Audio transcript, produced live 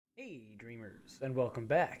Hey dreamers, and welcome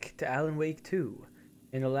back to Alan Wake 2.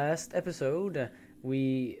 In the last episode,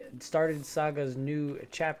 we started Saga's new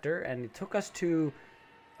chapter, and it took us to,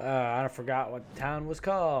 I forgot what the town was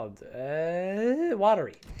called,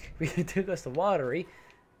 Watery. It took us to Watery,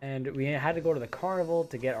 and we had to go to the carnival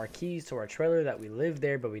to get our keys to our trailer that we lived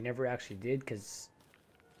there, but we never actually did, because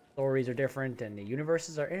stories are different, and the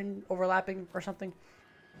universes are overlapping or something.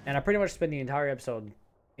 And I pretty much spent the entire episode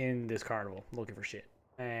in this carnival looking for shit.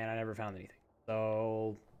 And I never found anything.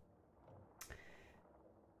 So,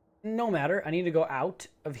 no matter. I need to go out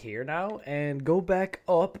of here now and go back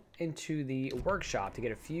up into the workshop to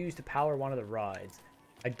get a fuse to power one of the rides.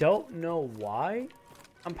 I don't know why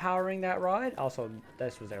I'm powering that ride. Also,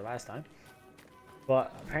 this was there last time.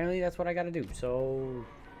 But apparently that's what I gotta do. So,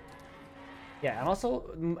 yeah. And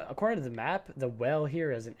also, according to the map, the well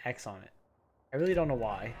here has an X on it. I really don't know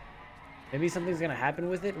why. Maybe something's gonna happen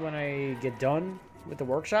with it when I get done with the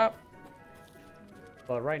workshop,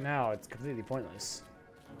 but right now it's completely pointless,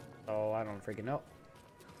 so I don't freaking know.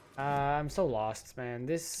 I'm so lost, man.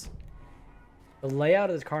 The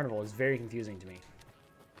layout of this carnival is very confusing to me.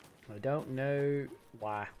 I don't know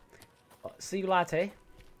why. See you latte.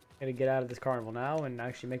 Gonna get out of this carnival now and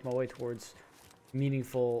actually make my way towards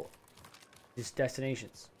meaningful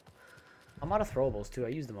destinations. I'm out of throwables too. I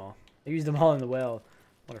used them all. I used them all in the well.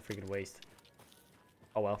 What a freaking waste.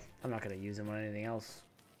 Oh well, I'm not gonna use them on anything else.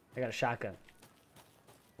 I got a shotgun.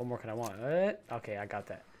 What more can I want? Okay, I got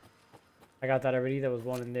that. I got that already. There was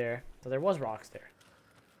one in there. So there was rocks there.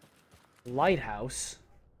 Lighthouse.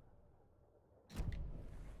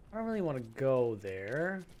 I don't really want to go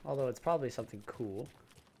there. Although it's probably something cool.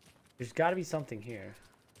 There's got to be something here.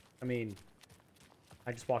 I mean,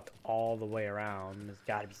 I just walked all the way around. There's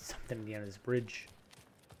got to be something at the end of this bridge.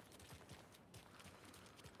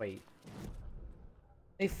 Wait.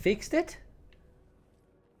 They fixed it?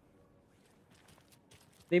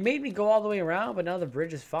 They made me go all the way around, but now the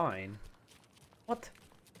bridge is fine. What?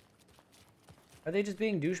 Are they just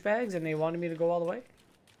being douchebags and they wanted me to go all the way?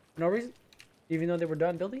 For no reason? Even though they were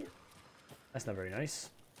done building it? That's not very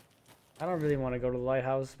nice. I don't really want to go to the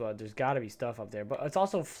lighthouse, but there's got to be stuff up there. But it's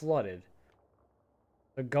also flooded.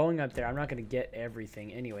 But going up there, I'm not going to get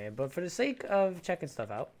everything anyway. But for the sake of checking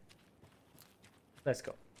stuff out, let's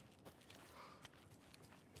go.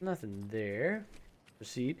 Nothing there.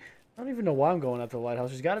 Proceed. I don't even know why I'm going up to the lighthouse.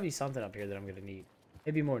 There's got to be something up here that I'm going to need.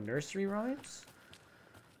 Maybe more nursery rhymes?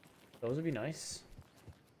 Those would be nice.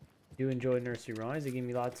 I do enjoy nursery rhymes. They give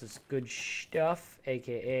me lots of good stuff,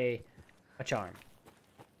 aka a charm.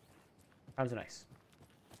 Charms are nice.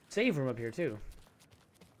 Save room up here, too.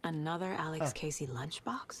 Another Alex Casey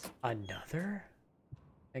lunchbox? Another?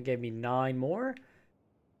 That gave me 9 more?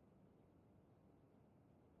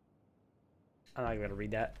 I'm not going to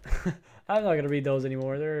read that. I'm not going to read those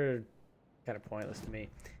anymore. They're kind of pointless to me.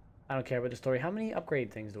 I don't care about the story. How many upgrade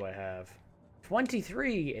things do I have?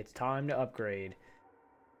 23! It's time to upgrade.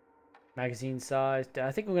 Magazine size.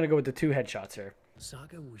 I think we're going to go with the 2 headshots here.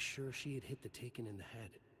 Saga was sure she had hit the Taken in the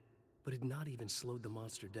head, but had not even slowed the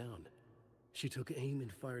monster down. She took aim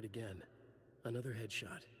and fired again. Another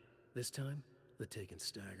headshot. This time, the Taken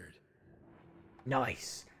staggered.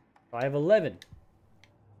 Nice. So I have 11.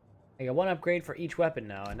 I got 1 upgrade for each weapon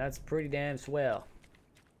now, and that's pretty damn swell.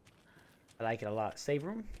 I like it a lot. Save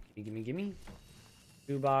room. Gimme.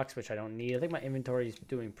 2 box, which I don't need. I think my inventory is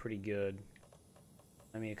doing pretty good.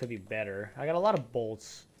 I mean, it could be better. I got a lot of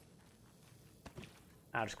bolts.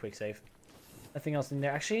 I'll just quick save. Nothing else in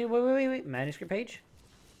there. Actually, wait. Manuscript page?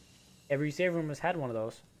 Every save room has had one of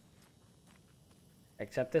those.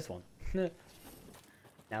 Except this one.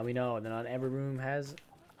 Now we know that not every room has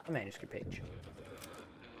a manuscript page.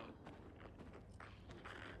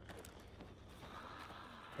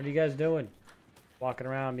 What are you guys doing? Walking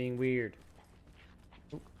around being weird.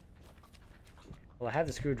 Ooh. Well, I have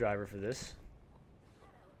the screwdriver for this.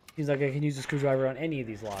 Seems like I can use the screwdriver on any of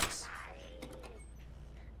these locks.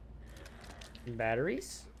 And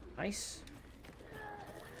batteries. Nice.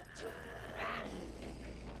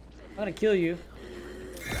 I'm gonna kill you.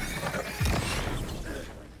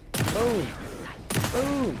 Boom.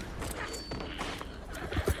 Boom.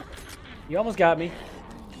 You almost got me.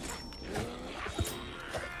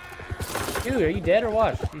 Dude, are you dead or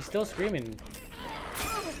what? He's still screaming.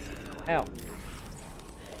 Ow.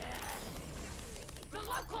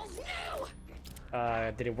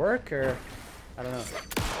 Did it work or? I don't know.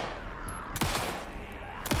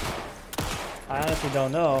 I honestly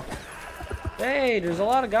don't know. Hey, there's a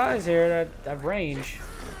lot of guys here that have range.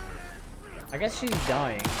 I guess she's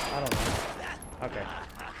dying. I don't know. Okay.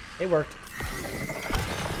 It worked.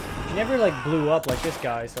 She never like blew up like this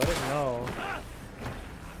guy, so I didn't know.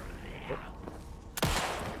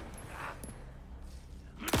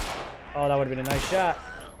 Oh, that would have been a nice shot.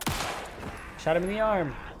 Shot him in the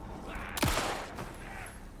arm.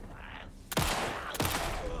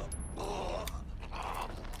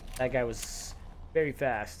 That guy was very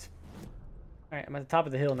fast. Alright, I'm at the top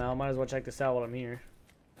of the hill now. Might as well check this out while I'm here.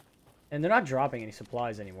 And they're not dropping any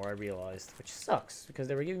supplies anymore, I realized. Which sucks, because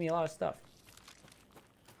they were giving me a lot of stuff.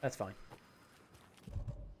 That's fine.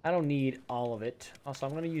 I don't need all of it. Also,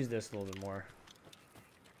 I'm going to use this a little bit more.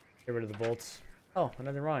 Get rid of the bolts. Oh,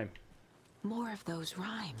 another rhyme. More of those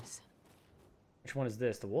rhymes. Which one is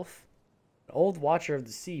this? The wolf? An old watcher of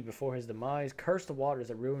the sea before his demise cursed the waters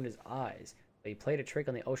that ruined his eyes. But he played a trick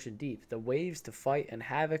on the ocean deep. The waves to fight and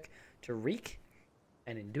havoc to wreak.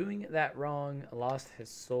 And in doing that wrong, lost his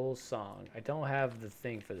soul's song. I don't have the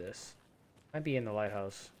thing for this. Might be in the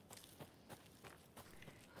lighthouse.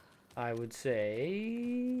 I would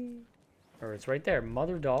say... Or it's right there.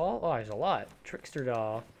 Mother doll. Oh, there's a lot. Trickster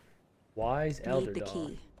doll. Wise elder Need the doll.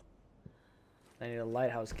 key. I need a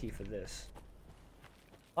lighthouse key for this.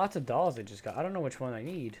 Lots of dolls I just got. I don't know which one I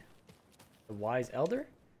need. The wise elder?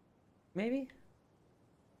 Maybe?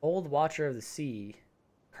 Old watcher of the sea.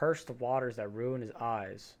 Cursed the waters that ruin his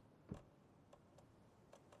eyes.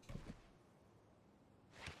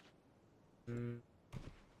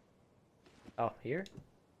 Oh, here?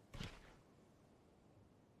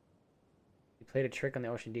 He played a trick on the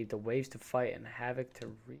ocean deep. The waves to fight and havoc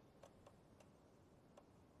to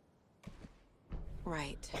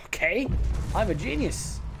Right. Okay. I'm a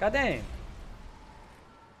genius. God dang.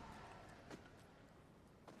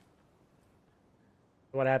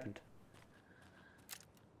 What happened?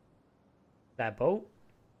 That boat?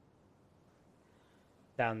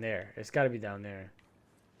 Down there. It's got to be down there.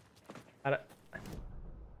 I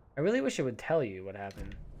really wish it would tell you what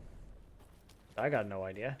happened. I got no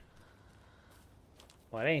idea.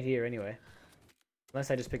 Well, it ain't here anyway.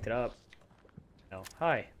 Unless I just picked it up. No.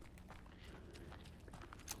 Hi.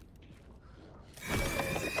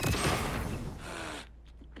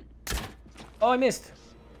 Oh, I missed.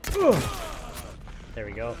 Ugh. There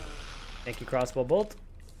we go. Thank you, crossbow bolt.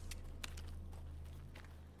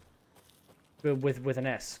 With an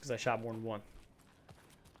S, because I shot more than one.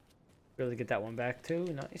 Really get that one back too.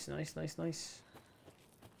 Nice, nice, nice, nice.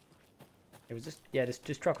 It was just, yeah, this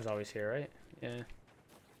truck was always here, right? Yeah.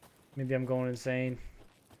 Maybe I'm going insane.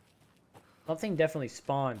 Something definitely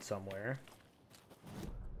spawned somewhere.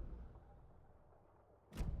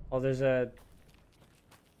 Oh, there's a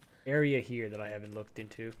area here that I haven't looked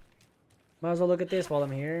into. Might as well look at this while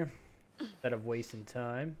I'm here, instead of wasting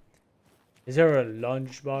time. Is there a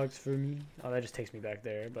lunchbox for me? Oh, that just takes me back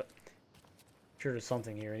there, but I'm sure there's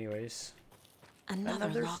something here anyways.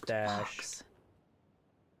 Another locked stash. box.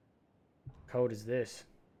 Code is this?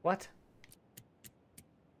 What?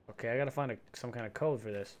 Okay, I gotta find some kind of code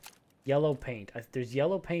for this. Yellow paint. There's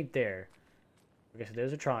yellow paint there. Okay, so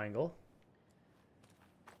there's a triangle.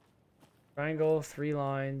 Triangle, 3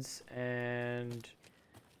 lines, and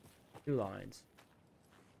 2 lines.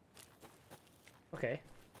 Okay.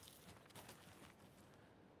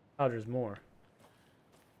 Oh, there's more.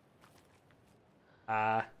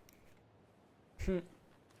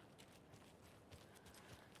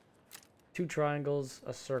 Two triangles,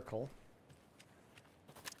 a circle.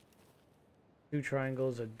 2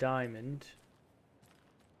 triangles, a diamond.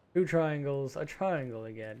 2 triangles, a triangle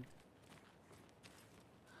again.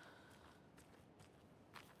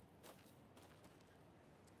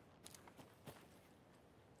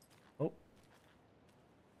 Oh.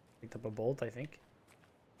 Picked up a bolt, I think.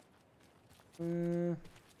 Here.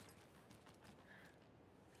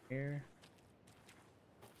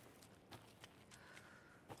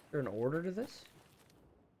 Is there an order to this?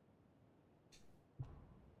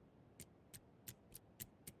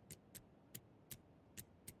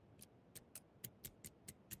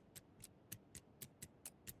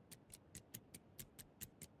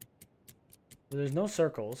 Well, there's no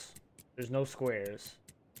circles. There's no squares.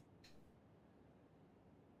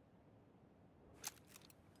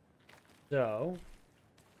 So,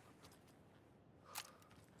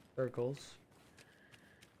 circles.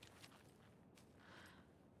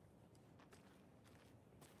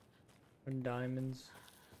 And diamonds.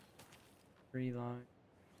 3 lines.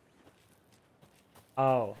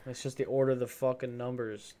 Oh, it's just the order of the fucking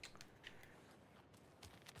numbers.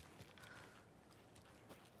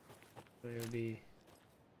 So it would be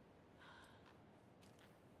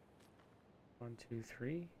 1, 2,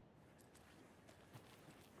 3.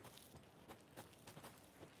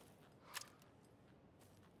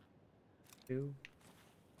 Two.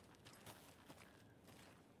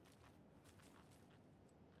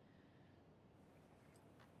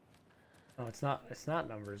 Oh, it's not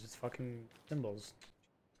numbers, it's fucking symbols.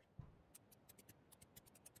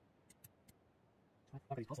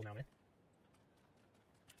 Look at these puzzles now, man.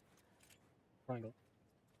 Triangle.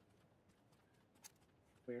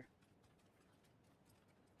 Where?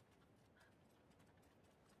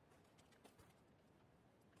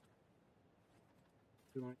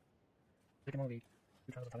 Two line. Take them all the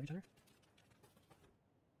two triangles on top of each other.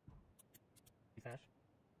 Be fast.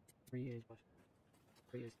 3 is what?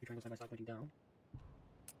 3 is two triangles side by side pointing down.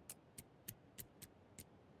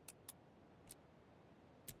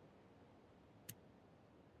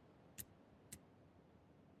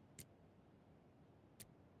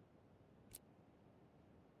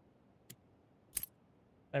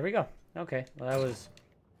 There we go. Okay, well that was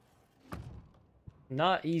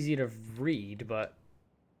not easy to read, but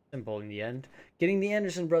simple in the end. Getting the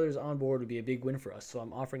Anderson brothers on board would be a big win for us, so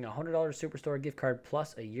I'm offering a $100 Superstore gift card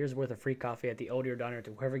plus a year's worth of free coffee at the Odier Diner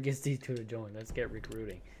to whoever gets these two to join. Let's get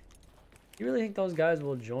recruiting. You really think those guys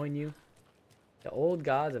will join you? The old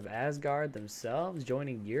gods of Asgard themselves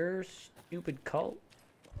joining your stupid cult?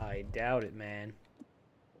 I doubt it, man.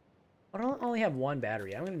 I don't only have one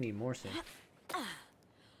battery. I'm going to need more soon.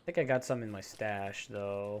 I think I got some in my stash,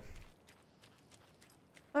 though.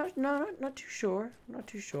 No, not too sure. Not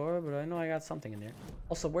too sure, but I know I got something in there.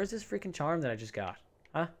 Also, where's this freaking charm that I just got?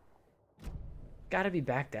 Huh? Gotta be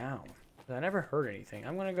back down. I never heard anything.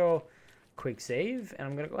 I'm gonna go quick save, and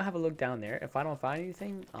I'm gonna go have a look down there. If I don't find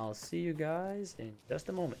anything, I'll see you guys in just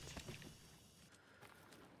a moment.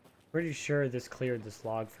 Pretty sure this cleared this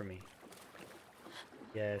log for me.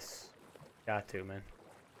 Yes. Got to, man.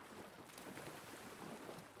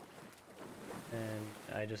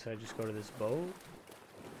 And I just go to this boat.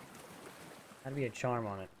 Gotta be a charm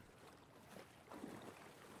on it.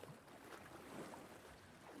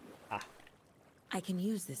 Ah. I can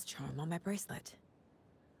use this charm on my bracelet.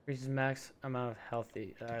 Increases max amount of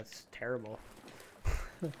healthy. That's terrible.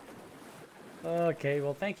 Okay,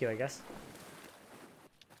 well thank you, I guess.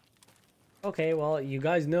 Okay, well you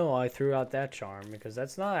guys know I threw out that charm because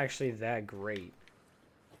that's not actually that great.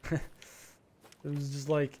 It was just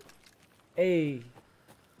like, hey,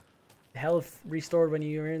 health restored when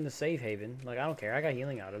you're in the safe haven. Like, I don't care. I got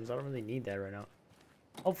healing items. I don't really need that right now.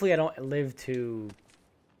 Hopefully I don't live to,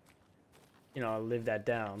 you know, live that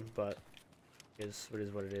down, but it is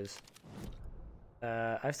what it is.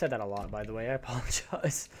 I've said that a lot, by the way. I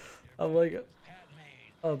apologize. I'm like,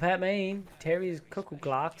 oh, Pat Maine, Terry's Cuckoo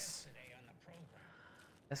Clocks.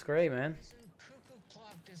 That's great, man.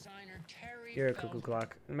 You're a cuckoo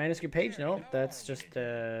clock. Manuscript page? No, that's just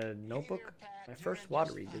a notebook. My first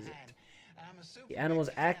watery visit. The animals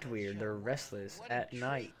act weird. They're restless at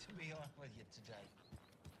night.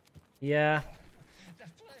 Yeah.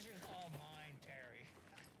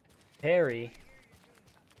 Terry?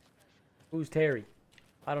 Who's Terry?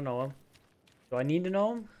 I don't know him. Do I need to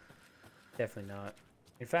know him? Definitely not.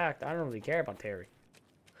 In fact, I don't really care about Terry.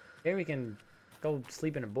 Terry can go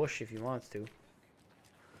sleep in a bush if he wants to.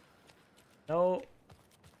 No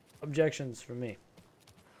objections from me.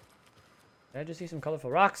 Did I just see some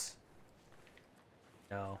colorful rocks?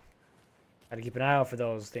 No. Gotta keep an eye out for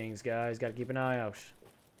those things, guys. Gotta keep an eye out.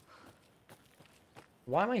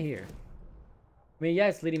 Why am I here? I mean, yeah,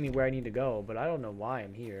 it's leading me where I need to go, but I don't know why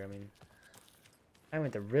I'm here. I mean, I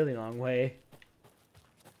went a really long way.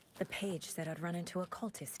 The page said I'd run into a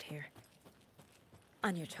cultist here.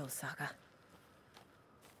 On your toes, Saga.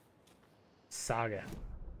 Saga.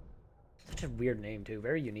 Such a weird name, too.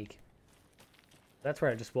 Very unique. That's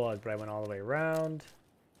where I just was, but I went all the way around.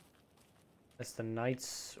 That's the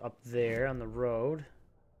knights up there on the road.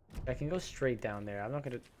 I can go straight down there. I'm not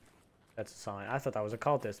gonna... That's a sign. I thought that was a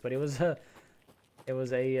cultist, but it was a... It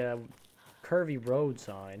was a curvy road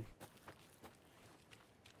sign.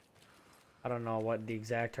 I don't know what the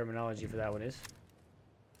exact terminology for that one is.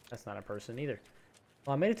 That's not a person either.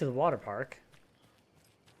 Well, I made it to the water park.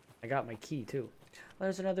 I got my key, too. Well,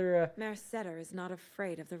 there's another... Mayor Setter is not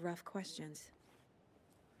afraid of the rough questions.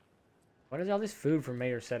 What is all this food from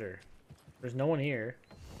Mayor Setter? There's no one here.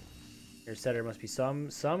 Mayor Setter must be some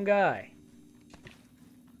guy.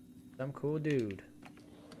 Some cool dude.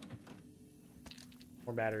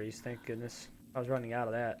 More batteries, thank goodness. I was running out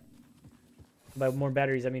of that. By more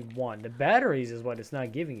batteries, I mean one. The batteries is what it's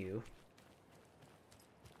not giving you.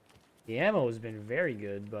 The ammo has been very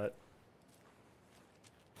good, but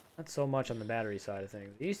not so much on the battery side of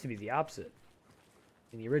things. It used to be the opposite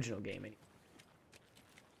in the original game.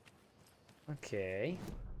 Okay.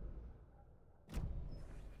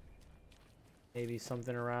 Maybe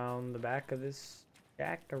something around the back of this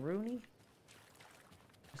Jackaroonie?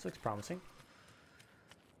 This looks promising.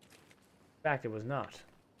 In fact, it was not.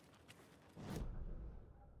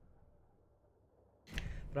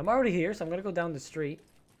 But I'm already here, so I'm going to go down the street.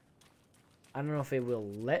 I don't know if it will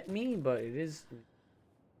let me, but it is...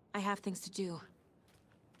 I have things to do.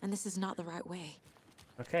 And this is not the right way.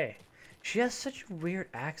 Okay. She has such a weird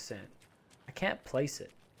accent. I can't place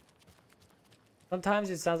it. Sometimes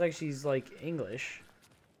it sounds like she's like English.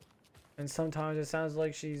 And sometimes it sounds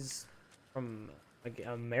like she's from like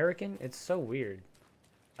American. It's so weird.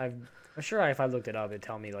 I'm sure if I looked it up it'd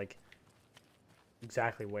tell me like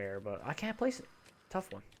exactly where, but I can't place it.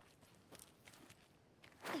 Tough one.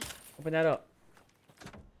 Open that up.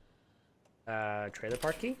 Trailer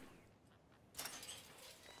park key?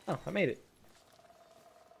 Oh, I made it.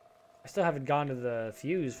 I still haven't gone to the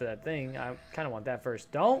fuse for that thing. I kind of want that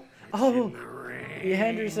first. Don't! Oh! The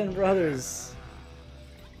Anderson brothers.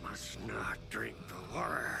 Must not drink the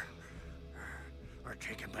water or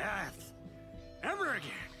take a bath ever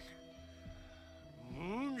again.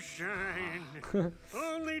 Moonshine.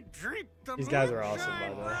 Only drink the These guys are awesome, by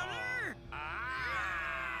the way. water.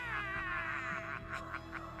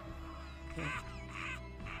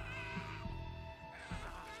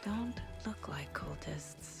 Don't look like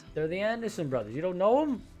cultists. They're the Anderson brothers. You don't know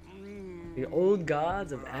them? The old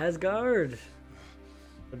gods of Asgard.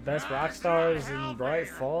 The best rock stars in Bright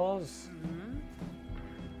Falls.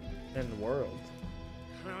 In the world.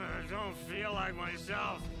 I don't feel like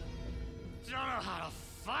myself. Don't know how to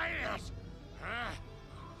fight it.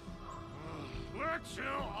 We're too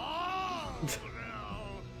old now.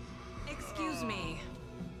 Excuse me.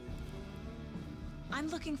 I'm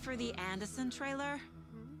looking for the Anderson trailer.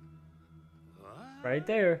 Right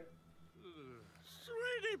there.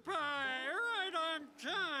 Sweetie pie, right on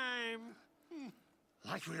time.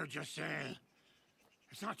 Like we were just saying,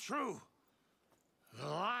 it's not true. The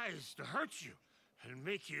lies to hurt you and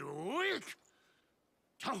make you weak.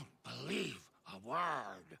 Don't believe a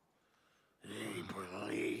word. They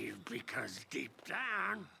believe because deep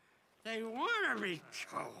down, they want to be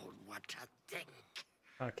told what to think.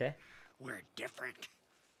 Okay. We're different.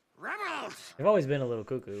 Rebels! They've always been a little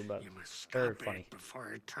cuckoo, but You must they're stop funny. it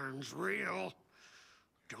before it turns real.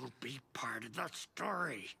 Don't be part of the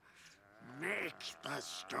story. Make the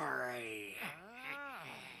story.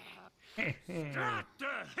 Stop the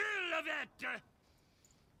hell of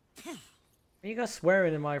it! You guys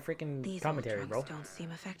swearing in my freaking These commentary, old bro. drunks don't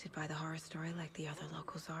seem affected by the horror story like the other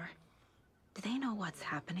locals are. Do they know what's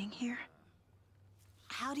happening here?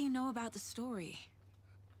 How do you know about the story?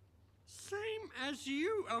 Same as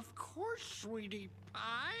you, of course, sweetie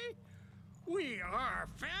pie. We are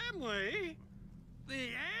family. The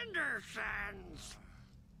Andersons.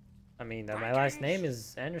 I mean, my last name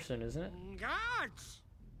is Anderson, isn't it? Gods.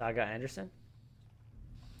 Saga Anderson?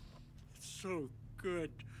 It's so good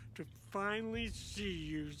to finally see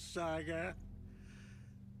you, Saga.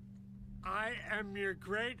 I am your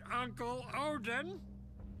great uncle Odin.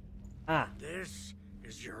 Ah, This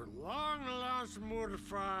is your long-lost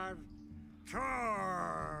mortified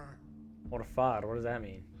Thor. mortified. What does that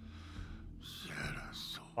mean?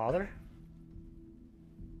 Father?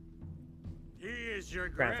 He is your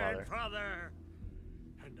Grandfather. grandfather,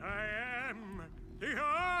 and I am the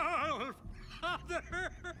All Father.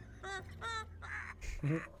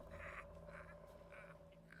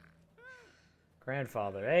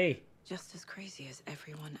 Grandfather. Hey. Just as crazy as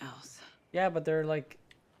everyone else. Yeah, but they're like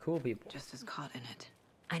cool people. Just as caught in it.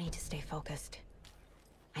 I need to stay focused.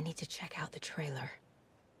 I need to check out the trailer.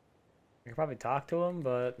 You can probably talk to him,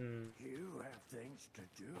 but... You have things to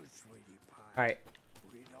do, sweetie pie. Alright,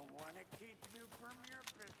 We don't want to keep you from your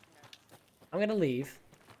business. I'm gonna leave.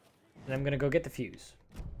 And I'm gonna go get the fuse.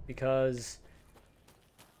 Because...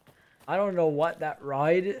 I don't know what that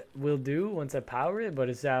ride will do once I power it, but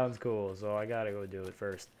it sounds cool. So I gotta go do it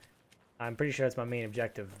first. I'm pretty sure that's my main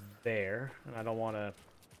objective there. And I don't want to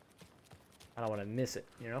miss it,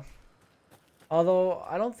 you know? Although,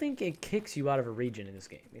 I don't think it kicks you out of a region in this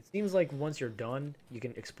game. It seems like once you're done, you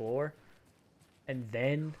can explore. And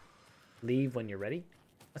then leave when you're ready.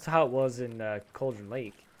 That's how it was in Cauldron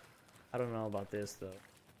Lake. I don't know about this, though.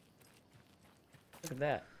 Look at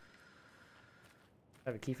that. I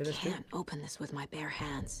have a key for this, too? Can't open this with my bare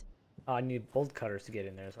hands. Oh, I need bolt cutters to get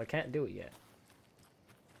in there, so I can't do it yet.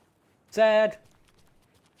 Sad!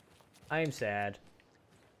 I am sad.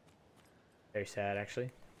 Very sad, actually.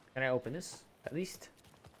 Can I open this, at least?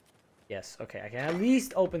 Yes, okay. I can at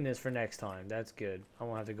least open this for next time. That's good. I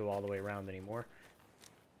won't have to go all the way around anymore.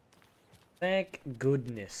 Thank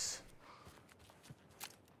goodness.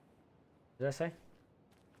 What did I say?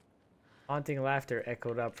 Haunting laughter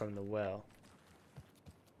echoed up from the well.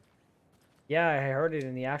 Yeah, I heard it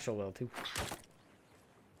in the actual well, too.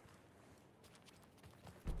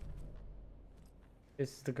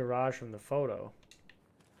 This is the garage from the photo.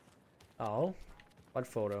 Oh? What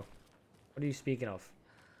photo? What What are you speaking of?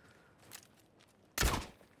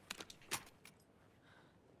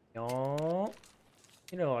 Oh,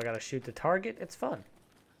 you know I gotta shoot the target. It's fun.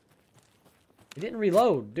 It didn't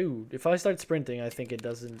reload, dude. If I start sprinting, I think it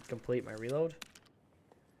doesn't complete my reload.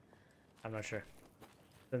 I'm not sure.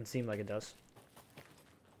 Doesn't seem like it does.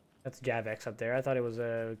 That's Javex up there. I thought it was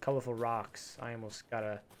colorful rocks. I almost got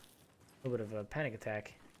a little bit of a panic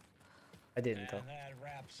attack. I didn't though. And that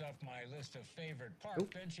wraps up my list of favorite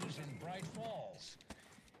park benches in Bright Falls.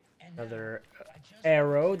 And Another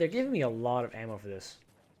arrow. They're giving me a lot of ammo for this.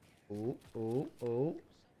 Ooh, ooh, ooh.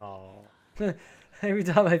 Oh. Every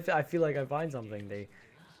time I feel like I find something, they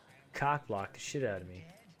cock block the shit out of me.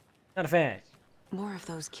 Not a fan. More of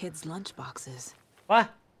those kids' lunchboxes. What?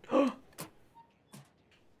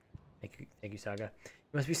 Thank you, Saga.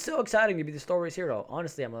 It must be so exciting to be the story's hero.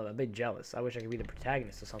 Honestly, I'm a bit jealous. I wish I could be the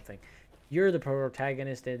protagonist of something. You're the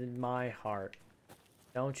protagonist in my heart.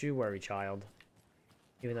 Don't you worry, child.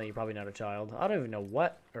 Even though you're probably not a child. I don't even know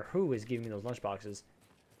what or who is giving me those lunchboxes.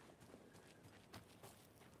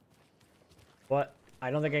 But I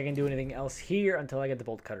don't think I can do anything else here until I get the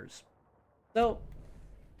bolt cutters. So,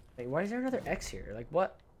 wait, why is there another X here? Like,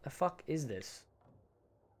 what the fuck is this?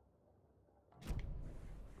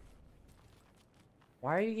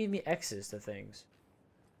 Why are you giving me X's to things?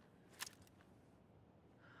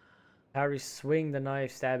 How do you swing the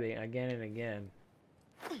knife, stabbing again and again?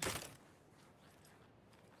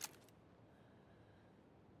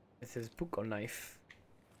 This is Puko knife.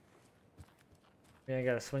 I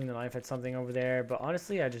gotta swing the knife at something over there, but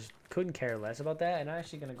honestly, I just couldn't care less about that, and I'm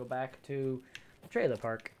actually gonna go back to the trailer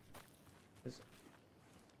park.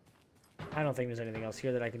 I don't think there's anything else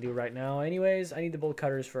here that I can do right now. Anyways, I need the bolt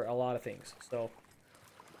cutters for a lot of things, so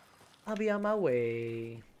I'll be on my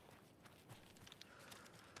way.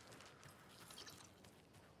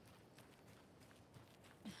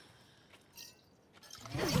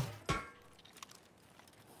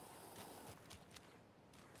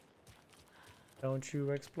 Don't you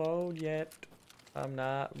explode yet. I'm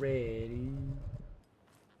not ready.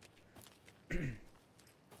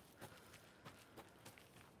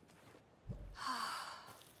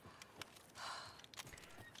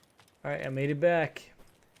 Alright, I made it back.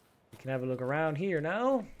 We can have a look around here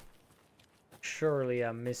now. Surely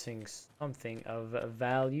I'm missing something of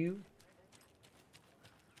value.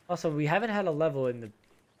 Also, we haven't had a level in the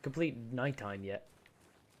complete nighttime yet.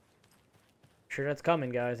 I'm sure that's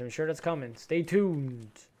coming, guys. I'm sure that's coming. Stay tuned.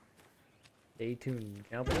 Stay tuned.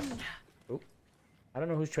 Can I open this? Oh. I don't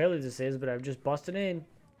know whose trailer this is, but I've just busted in.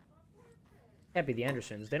 Can't be the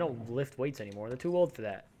Andersons. They don't lift weights anymore. They're too old for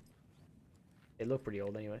that. They look pretty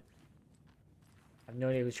old anyway. I have no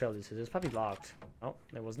idea whose trailer this is. It's probably locked. Oh,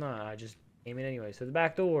 it was not. I just came in anyway. So the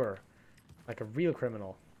back door. Like a real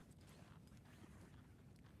criminal.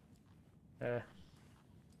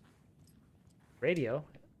 Radio.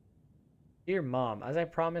 Dear Mom, as I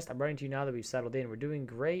promised, I'm writing to you now that we've settled in. We're doing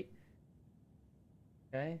great.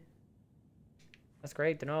 Okay. That's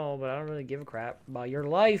great to know, but I don't really give a crap about your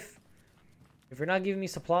life. If you're not giving me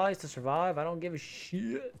supplies to survive, I don't give a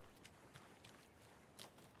shit.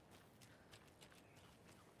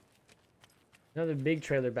 Another big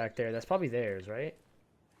trailer back there. That's probably theirs, right?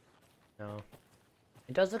 No.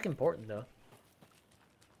 It does look important, though.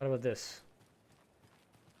 What about this?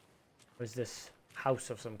 What is this? House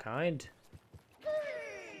of some kind?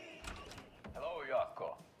 Hello,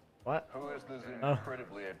 Yako. What? Who is this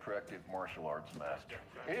incredibly attractive martial arts master?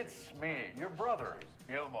 It's me, your brother,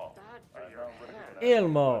 Ilmo.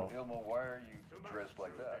 Ilmo. Ilmo, why are you dressed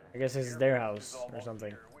like that? I guess this is their house or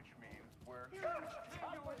something.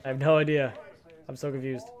 I have no idea. I'm so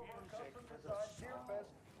confused.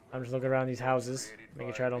 I'm just looking around these houses,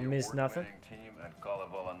 making sure I don't miss nothing.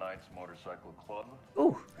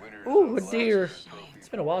 Ooh, ooh, a deer. It's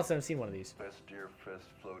been a while since I've seen one of these.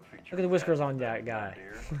 Look at the whiskers on that guy.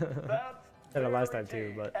 Said it last time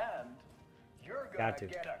too, but got to.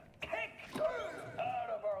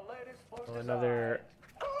 Oh, another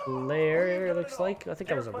flare, it looks like. I think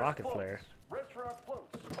that was a rocket flare.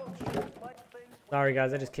 Sorry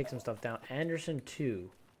guys, I just kicked some stuff down. Anderson 2.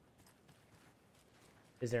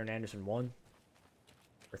 Is there an Anderson 1?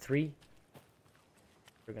 Or 3?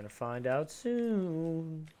 We're gonna find out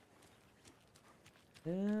soon. I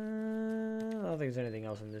don't think there's anything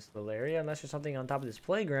else in this little area, unless there's something on top of this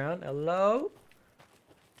playground. Hello?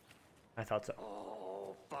 I thought so.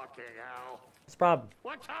 Oh, fucking hell. What's the problem?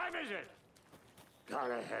 What time is it?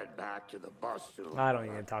 Gotta head back to the bus soon. I don't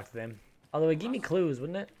even talk to them. Although it gave me clues,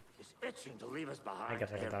 wouldn't it? He's itching to leave us behind. I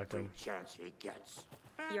guess I can talk to him. Chance he gets.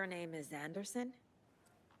 Your name is Anderson?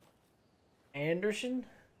 Anderson?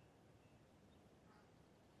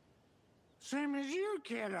 Same as you,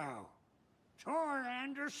 kiddo. Thor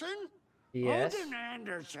Anderson? Yes. Odin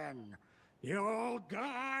Anderson. The old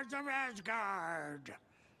gods of Asgard.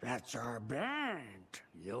 That's our band.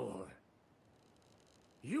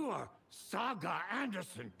 You are Saga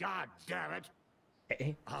Anderson, god damn it.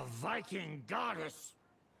 Hey, A Viking goddess.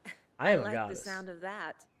 I am a like goddess. the sound of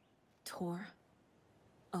that. Thor,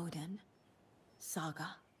 Odin, Saga,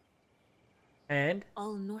 And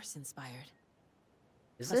all Norse inspired.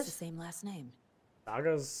 is Plus the this same last name.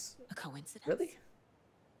 Saga's? A coincidence? Really?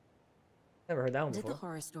 Never heard that one Did the before.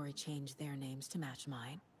 horror story change their names to match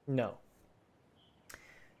mine? No.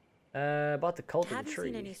 About the cult of Have the you tree.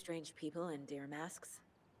 seen any strange people in deer masks?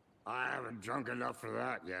 I haven't drunk enough for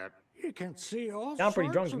that yet. You can see all Sound pretty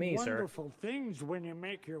sorts drunk to of me, sir. wonderful things when you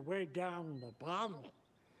make your way down the bottle.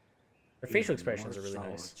 Their facial Even expressions are more really so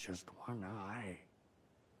nice. with just one eye.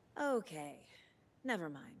 Okay, never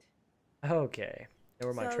mind. Okay. Know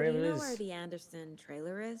where my So, trailer do you know is? where the Anderson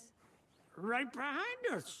trailer is? Right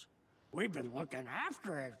behind us. We've been looking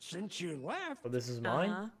after it since you left. Oh, this is mine?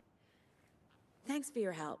 Uh-huh. Thanks for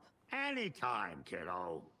your help. Anytime,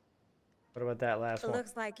 kiddo. What about that last It one?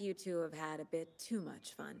 looks like you two have had a bit too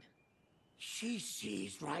much fun. She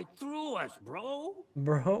sees right through us, bro.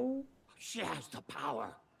 Bro? She has the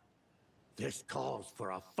power. This calls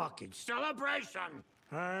for a fucking celebration.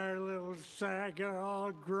 Our little Saga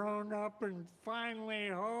all grown up and finally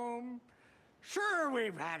home. Sure,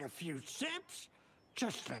 we've had a few sips.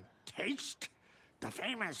 Just a taste. The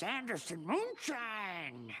famous Anderson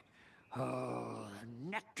moonshine. Oh, the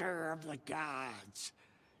nectar of the gods.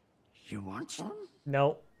 You want some?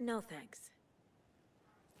 No. No thanks.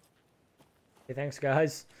 Hey, thanks,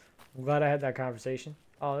 guys. I'm glad I had that conversation.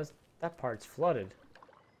 Oh, that part's flooded.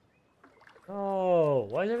 Oh,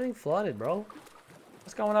 why is everything flooded, bro?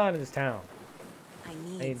 What's going on in this town? I I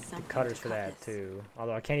need need the something cutters to for cut that, this. too.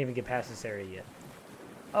 Although I can't even get past this area yet.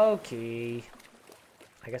 Okay.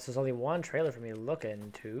 I guess there's only one trailer for me to look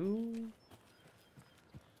into.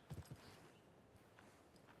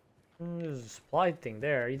 There's a supply thing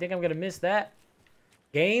there. You think I'm gonna miss that?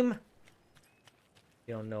 Game?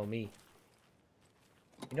 You don't know me.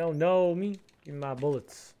 You don't know me. Give me my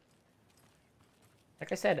bullets.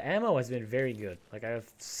 Like I said, ammo has been very good. Like I have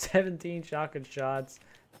 17 shotgun shots,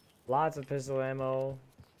 lots of pistol ammo,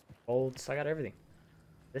 bolts. I got everything.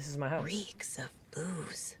 This is my house. Reeks of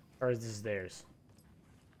booze. Or is this theirs?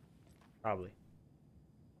 Probably.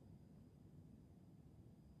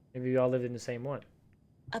 Maybe we all lived in the same one.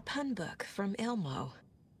 A pun book from Ilmo.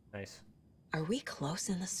 Nice. Are we close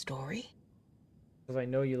in the story? Because I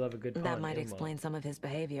know you love a good pun. That might Ilmo. explain some of his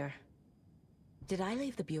behavior. Did I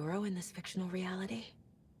leave the Bureau in this fictional reality?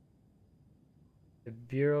 The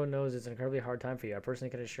Bureau knows it's an incredibly hard time for you. I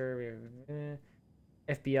personally can assure you.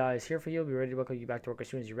 FBI is here for you. We'll be ready to welcome you back to work as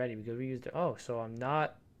soon as you're ready. Because we used to. Oh, so I'm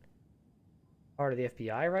not part of the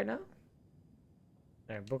FBI right now?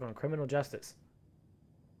 Alright, book on criminal justice.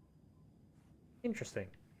 Interesting.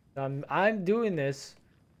 I'm doing this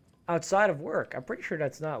outside of work. I'm pretty sure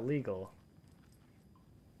that's not legal.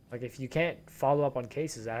 Like if you can't follow up on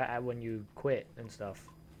cases when you quit and stuff.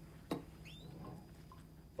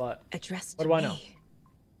 But Addressed what to do I me. know?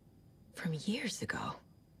 From years ago.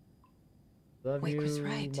 Love Wake you, was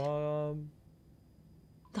right. Mom.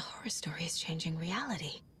 The horror story is changing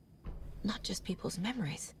reality. Not just people's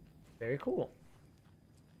memories. Very cool.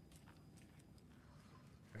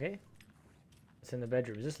 Okay. It's in the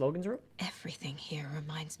bedroom. Is this Logan's room? Everything here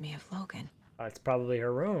reminds me of Logan. It's probably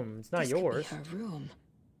her room. It's not This could be yours. her room.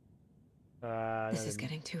 This is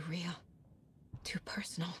getting too real. Too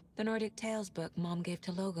personal. The Nordic Tales book Mom gave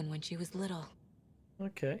to Logan when she was little.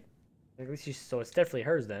 Okay. At least so it's definitely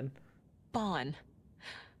hers then. Bon.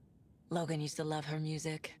 Logan used to love her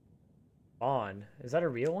music. Vaughn. Is that a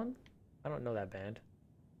real one? I don't know that band.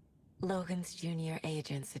 Logan's junior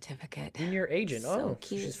agent certificate. Junior agent. So Oh,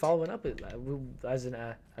 cute. she's following up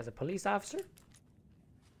as a police officer.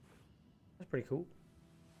 That's pretty cool.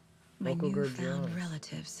 My Local girl newfound Jones.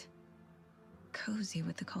 relatives. Cozy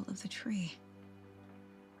with the cult of the tree.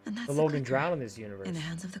 And that's The the Logan clicker. drowned in this universe. In the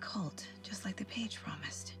hands of the cult, just like the page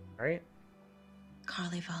promised. Right?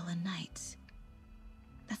 Carnival Nights.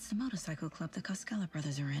 That's the motorcycle club the Costello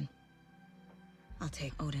brothers are in. I'll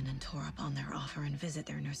take Odin and Tor up on their offer and visit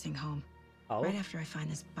their nursing home. Oh, Right after I find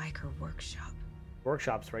this biker workshop.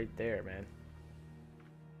 workshop's right there, man.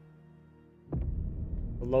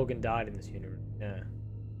 But Logan died in this universe. Yeah.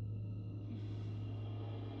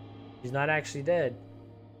 He's not actually dead.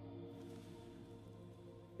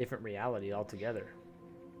 Different reality altogether.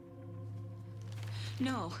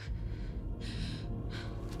 No.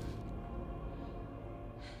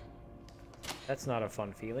 That's not a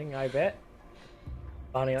fun feeling, I bet.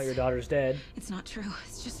 Finding out your daughter's dead. It's not true.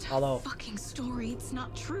 It's just a Although- fucking story. It's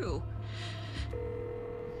not true.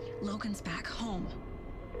 Logan's back home.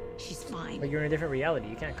 She's fine. But you're in a different reality.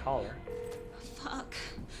 You can't call her. Fuck.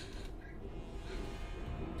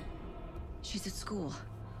 She's at school.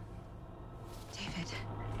 David.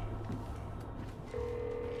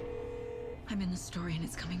 I'm in the story and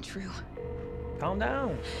it's coming true. Calm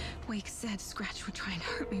down. Wake said Scratch would try and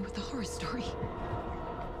hurt me with the horror story.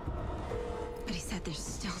 But he said there's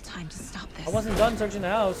still time to stop this. I wasn't done searching the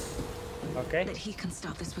house. Okay. That he can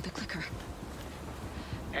stop this with a clicker.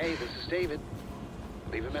 Hey, this is David.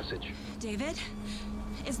 Leave a message. David?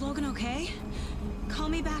 Is Logan okay? Call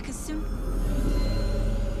me back as soon...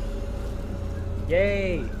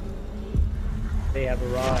 Yay! They have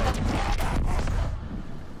arrived.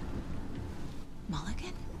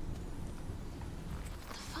 Mulligan? What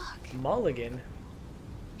the fuck? Mulligan?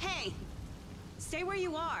 Hey! Stay where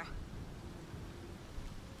you are.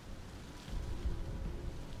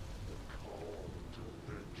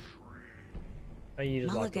 Oh, you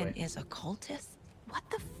just walked Mulligan away. is a cultist? What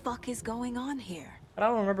the fuck is going on here? I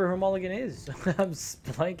don't remember who Mulligan is. I'm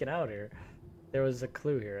blanking out here. There was a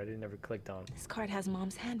clue here I never clicked on. This card has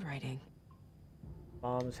Mom's handwriting.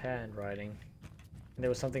 Mom's handwriting. And there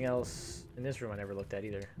was something else in this room I never looked at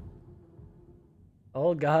either.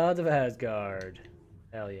 Old gods of Asgard.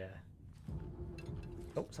 Hell yeah.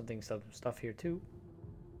 Oh, some stuff here too.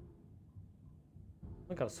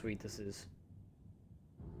 Look how sweet this is.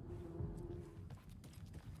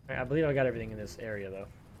 Alright, I believe I got everything in this area though.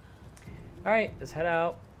 Alright, let's head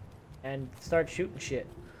out and start shooting shit.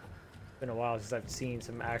 It's been a while since I've seen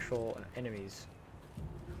some actual enemies.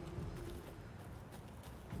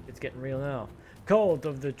 It's getting real now. Cult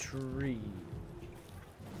of the Tree.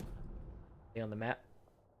 Stay on the map?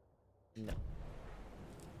 No.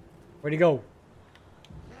 Where'd he go?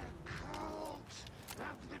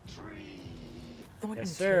 Thornton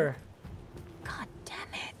Yes, sir. God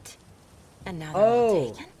damn it. And now Oh. they're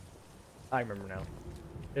all taken? I remember now.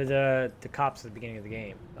 They're the cops at the beginning of the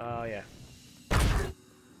game. Oh, yeah.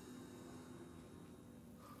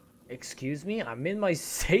 Excuse me? I'm in my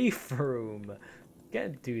safe room. You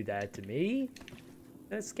can't do that to me.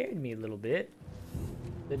 That scared me a little bit.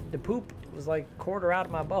 The poop was like quarter out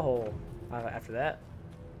of my butthole after that.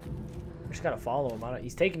 I just gotta follow him.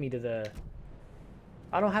 He's taking me to the...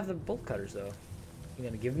 I don't have the bolt cutters, though. You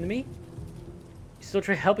gonna give them to me? You still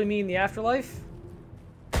helping me in the afterlife?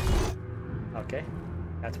 Okay.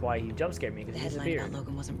 That's why he jump scared me, The because he headline about disappeared.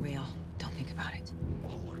 Logan wasn't real. Don't think about it.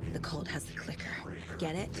 The cult has the clicker.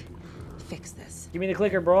 Get it? Fix this. Give me the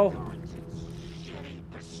clicker, bro.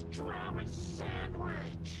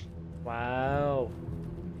 Wow.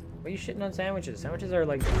 Why are you shitting on sandwiches? Sandwiches are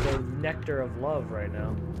like the nectar of love right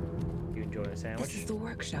now. You enjoy a This sandwich? is the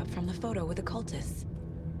workshop from the photo with the cultists.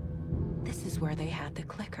 This is where they had the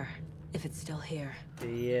clicker. If it's still here,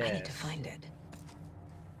 Yeah. I need to find it.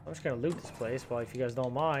 I'm just gonna loot this place. Well, if you guys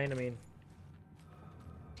don't mind, I mean,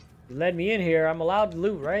 you led me in here. I'm allowed to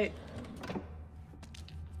loot, right?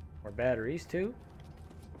 More batteries too.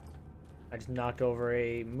 I just knocked over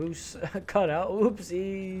a moose cutout.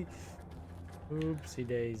 Oopsie. Oopsie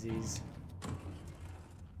daisies.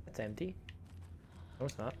 That's empty. No,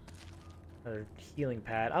 it's not. Another healing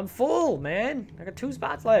pad. I'm full, man. I got 2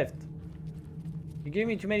 spots left. You gave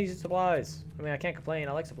me too many supplies. I mean, I can't complain.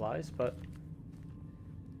 I like supplies, but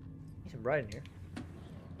need some bread in here.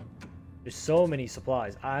 There's so many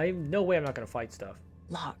supplies. No way I'm not gonna fight stuff.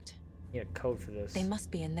 Locked. Need a code for this. They must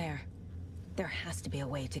be in there. There has to be a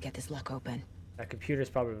way to get this lock open. That computer's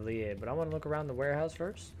probably it, but I want to look around the warehouse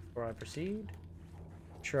first before I proceed.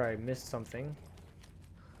 Sure, I missed something.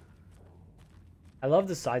 I love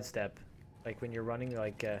the sidestep, like when you're running,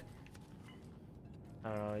 like I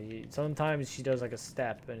don't know. Sometimes she does like a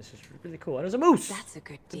step, and it's just really cool. And there's a moose. That's a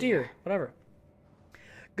good A deer. deer, whatever.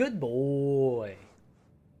 Good boy.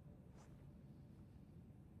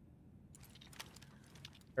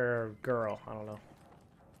 Or girl, I don't know.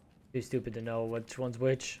 Too stupid to know which one's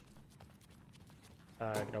which.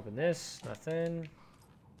 I can open this, nothing.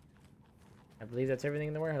 I believe that's everything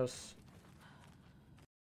in the warehouse.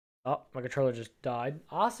 Oh, my controller just died.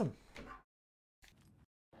 Awesome.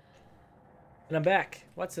 And I'm back.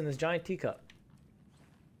 What's in this giant teacup?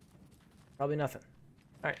 Probably nothing.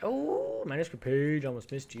 Alright, oh, manuscript page,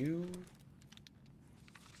 almost missed you.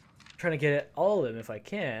 Trying to get all of them if I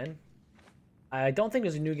can. I don't think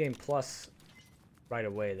there's a new game plus right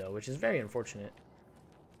away though, which is very unfortunate.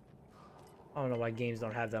 I don't know why games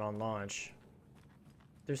don't have that on launch.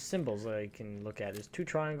 There's symbols that I can look at. There's 2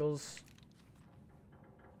 triangles.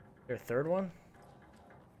 Is there a third one?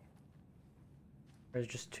 There's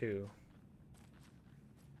just 2.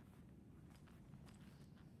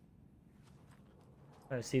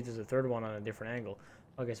 Trying to see if there's a third one on a different angle.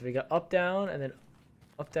 Okay, so we got up, down, and then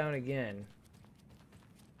up, down again.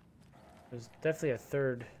 There's definitely a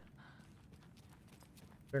third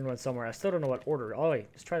one somewhere. I still don't know what order. Oh wait,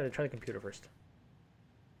 let's try the computer first.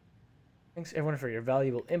 Thanks everyone for your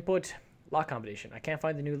valuable input. Lock combination. I can't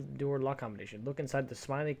find the new door lock combination. Look inside the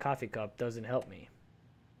smiley coffee cup. Doesn't help me.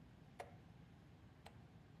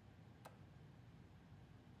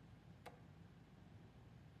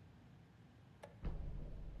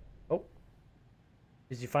 Oh.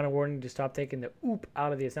 Did you find a warning to stop taking the oop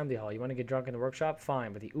out of the assembly hall? You want to get drunk in the workshop?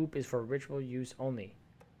 Fine, but the oop is for ritual use only.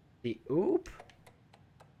 The oop?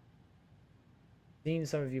 Seen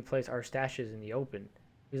some of you place our stashes in the open.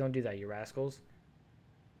 Please don't do that, you rascals.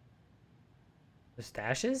 The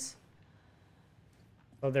stashes?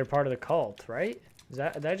 Oh, they're part of the cult, right?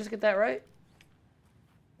 Did I just get that right?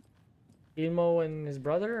 Emo and his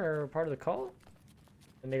brother are part of the cult?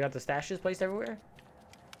 And they got the stashes placed everywhere?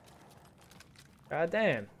 God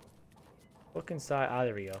damn. Look inside. Ah,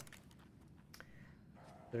 there we go.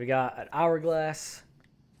 So we got an hourglass,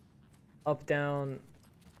 up, down,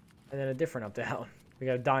 and then a different up, down. We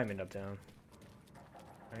got a diamond up, down.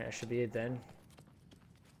 Alright, that should be it then.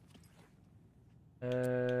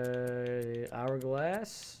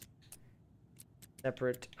 Hourglass.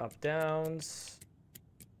 Separate up, downs.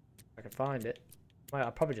 If I can find it. Well, I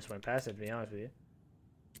probably just went past it, to be honest with you.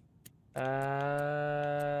 I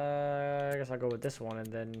guess I'll go with this one and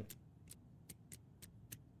then...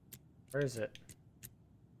 Where is it?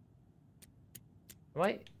 Am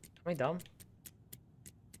I dumb?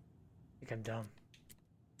 I think I'm dumb.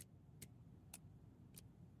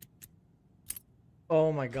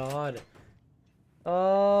 Oh my god.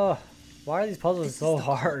 Oh, why are these puzzles so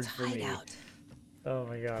hard for me? Oh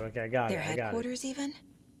my god, okay, I got it. Their headquarters even?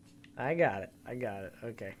 I got it.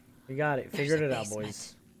 Okay. We got it. Figured it out,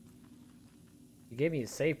 boys. You gave me a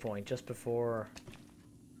save point just before...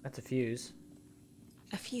 That's a fuse.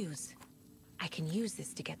 A fuse. I can use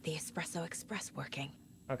this to get the Espresso Express working.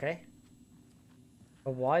 Okay.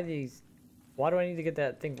 But why these... Why do I need to get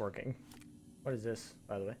that thing working? What is this,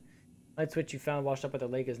 by the way? Light switch you found washed up at the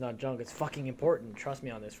lake is not junk. It's fucking important. Trust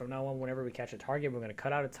me on this. From now on, whenever we catch a target, we're going to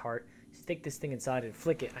cut out its heart, stick this thing inside, and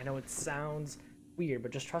flick it. I know it sounds weird,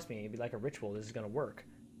 but just trust me. It'd be like a ritual. This is going to work.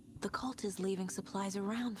 The cult is leaving supplies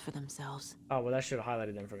around for themselves. Oh, well, that should have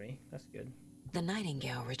highlighted them for me. That's good. The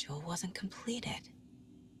Nightingale ritual wasn't completed.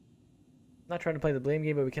 I'm not trying to play the blame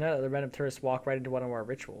game, but we cannot let the random tourists walk right into one of our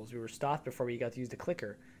rituals. We were stopped before we got to use the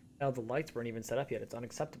clicker. Now the lights weren't even set up yet. It's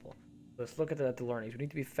unacceptable. Let's look at the learnings. We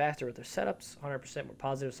need to be faster with their setups. 100% we're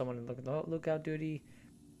positive someone in lookout duty.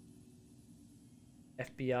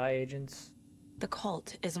 FBI agents. The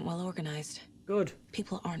cult isn't well organized. Good.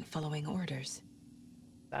 People aren't following orders.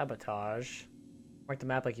 Sabotage. Mark the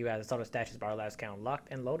map like you had. It's all the stashes by our last count. Locked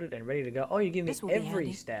and loaded and ready to go. Oh, you give me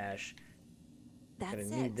every stash. That's I'm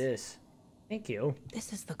gonna need this. Thank you.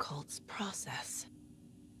 This is the cult's process.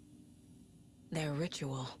 Their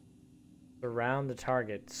ritual. Surround the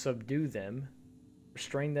target. Subdue them.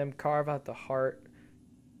 Restrain them. Carve out the heart.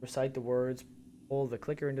 Recite the words. Pull the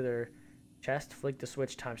clicker into their chest. Flick the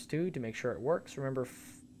switch ×2 to make sure it works. Remember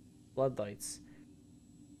floodlights.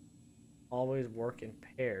 Always work in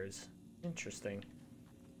pairs. Interesting.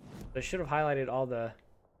 They should have highlighted all the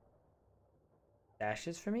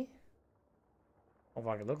dashes for me. Oh, if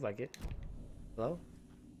I could look like it. Hello?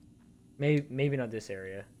 Maybe not this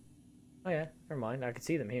area. Oh yeah, never mind. I could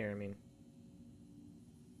see them here. I mean,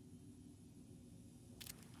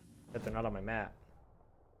 but they're not on my map.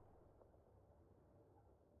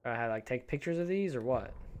 I had like take pictures of these or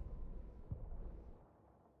what?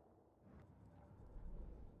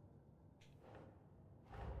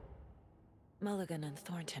 Mulligan and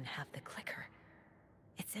Thornton have the clicker.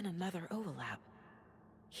 It's in another overlap.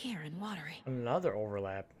 Here in Watery. Another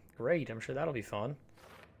overlap. Great, I'm sure that'll be fun.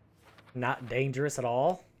 Not dangerous at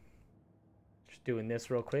all. Just doing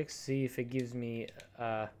this real quick. See if it gives me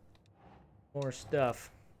more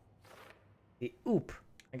stuff. The oop.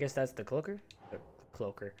 I guess that's the clicker. The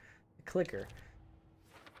clicker.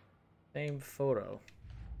 Same photo.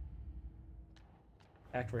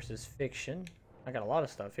 Fact versus fiction. I got a lot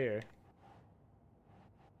of stuff here.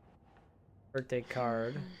 Birthday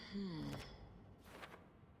card.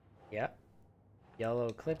 Yep. Yellow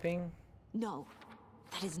clipping. No,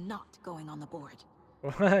 that is not going on the board.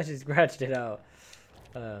 She scratched it out.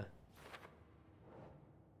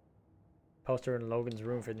 Poster in Logan's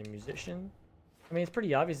room for the musician. I mean, it's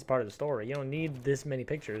pretty obvious it's part of the story. You don't need this many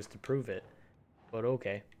pictures to prove it. But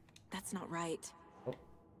okay. That's not right. Oh.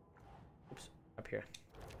 Oops. Up here.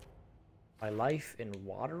 My life in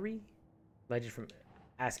Watery? Legend from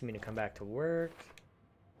asking me to come back to work.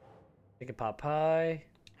 Chicken pot pie.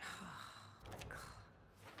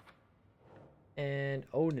 And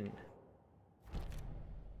Odin.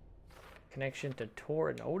 Connection to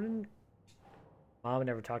Tor and Odin? Mom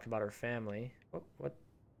never talked about her family. Oh, what?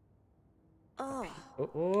 Oh.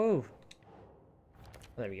 Oh.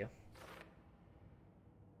 There we go.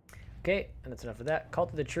 Okay, and that's enough of that.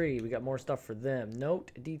 Cult of the Tree. We got more stuff for them.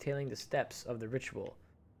 Note detailing the steps of the ritual.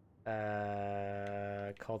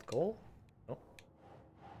 Cult goal? Oh.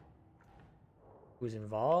 Who's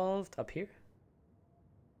involved? Up here?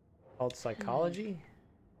 Cult psychology?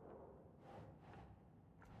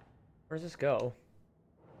 Where does this go?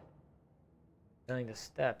 Detailing the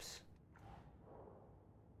steps.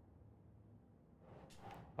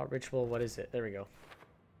 Oh, ritual, what is it? There we go.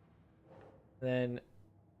 Then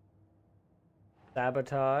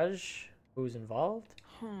sabotage. Who's involved?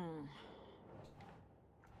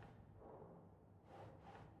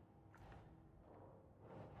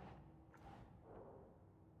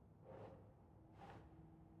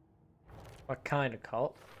 What kind of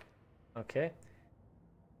cult? Okay.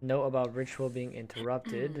 Note about ritual being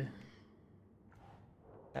interrupted.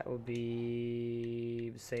 That would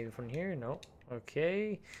be save from here. No.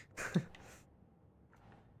 Okay.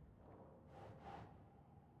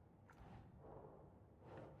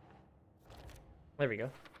 There we go.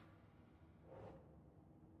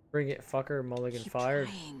 Bring it, fucker. Mulligan fired.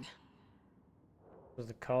 Was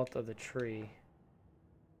the cult of the tree.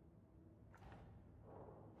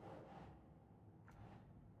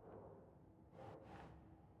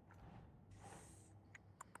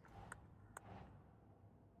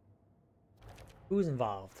 Who's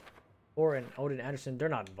involved? Or and Odin Anderson, they're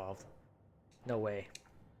not involved. No way.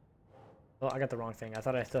 Oh, I got the wrong thing. I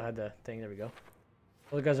thought I still had the thing. There we go.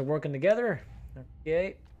 Well, you guys are working together.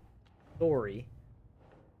 Okay. Story.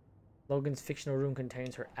 Logan's fictional room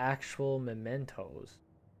contains her actual mementos.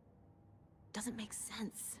 Doesn't make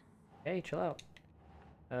sense. Hey, chill out.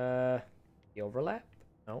 The overlap?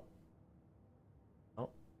 No. No.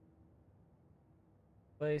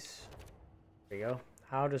 Place. There you go.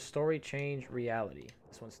 How does story change reality?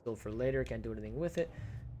 This one's still for later. Can't do anything with it.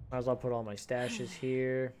 Might as well put all my stashes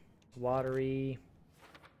here. Watery.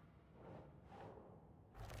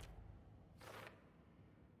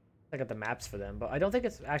 I got the maps for them, but I don't think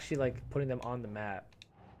it's actually like putting them on the map.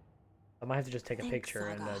 I might have to just take a picture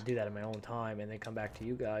and do that in my own time and then come back to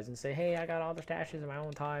you guys and say, hey, I got all the stashes in my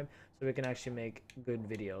own time so we can actually make good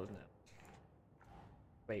videos now.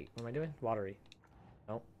 Wait, what am I doing? Watery.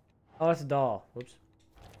 Nope. Oh, that's a doll. Whoops.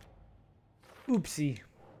 Oopsie.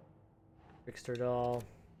 Trickster doll.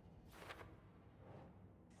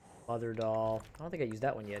 Mother doll. I don't think I used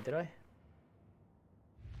that one yet, did I? I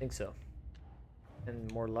think so. And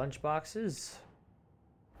more lunch boxes.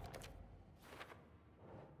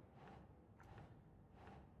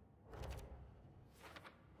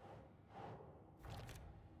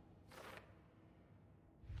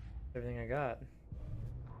 Everything I got.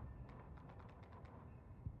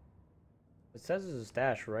 It says there's a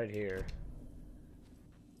stash right here.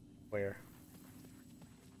 Where?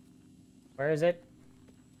 Where is it?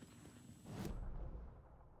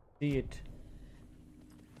 See it.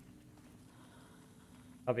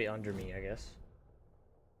 Probably under me, I guess.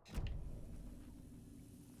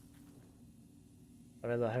 I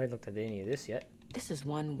haven't looked at any of this yet. This is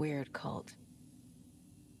one weird cult.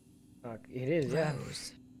 It is, yeah.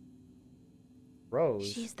 Rose. Rose?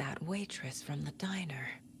 She's that waitress from the diner.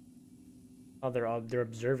 Oh, they're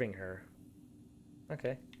observing her.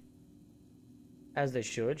 Okay. As they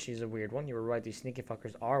should. She's a weird one. You were right. These sneaky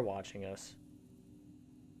fuckers are watching us.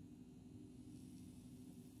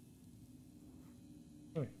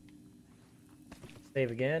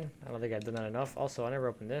 Save again. I don't think I've done that enough. Also, I never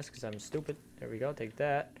opened this because I'm stupid. There we go. Take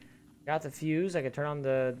that. Got the fuse. I can turn on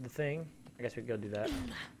the thing. I guess we could go do that.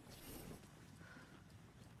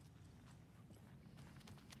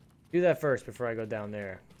 Do that first before I go down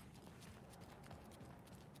there.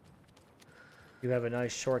 You have a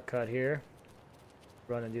nice shortcut here.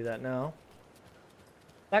 Run and do that now.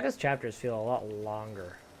 Saga's chapters feel a lot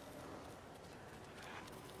longer.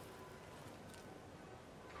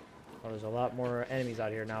 Oh, there's a lot more enemies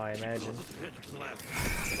out here now, I imagine.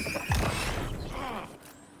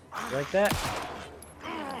 You like that?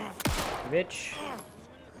 Bitch.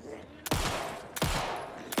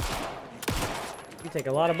 You take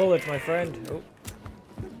a lot of bullets, my friend. Oh.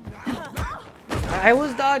 I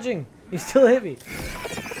was dodging. You still hit me.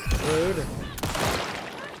 Rude.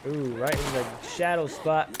 Ooh, right in the shadow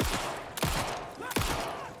spot.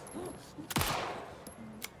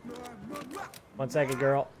 One second,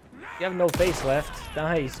 girl. You have no face left.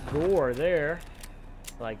 Nice gore there.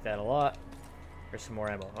 I like that a lot. There's some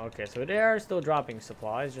more ammo. Okay, so they are still dropping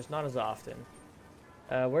supplies, just not as often.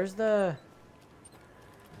 Where's the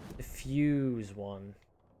fuse one?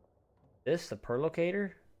 This, the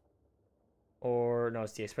perlocator? Or, no,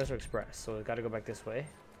 it's the Espresso Express, so we've got to go back this way.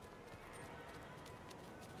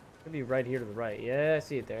 Could be right here to the right. Yeah, I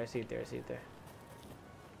see it there, I see it there, I see it there.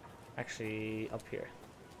 Actually, up here.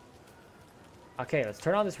 Okay, let's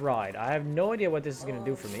turn on this ride. I have no idea what this is going to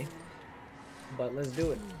do for me. But let's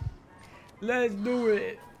do it. Let's do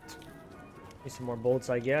it! Need some more bolts,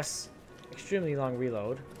 I guess. Extremely long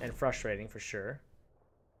reload. And frustrating, for sure.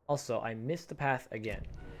 Also, I missed the path again.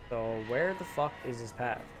 So, where the fuck is this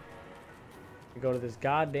path? We go to this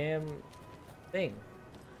goddamn thing.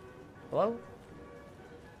 Hello?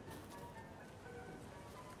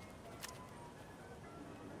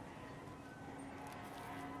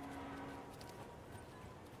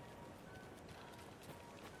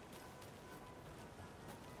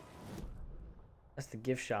 That's the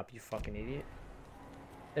gift shop, you fucking idiot.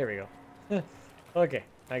 There we go. Okay,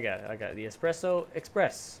 I got it. I got it. The Espresso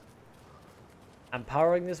Express. I'm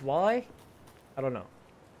powering this. Why? I don't know.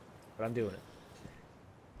 But I'm doing it.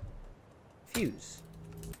 Fuse.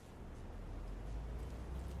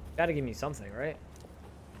 Gotta give me something, right?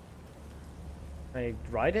 Can I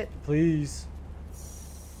ride it? Please.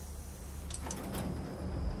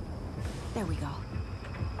 There we go.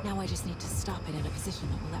 Now I just need to stop it in a position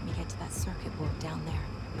that will let me get to that circuit board down there.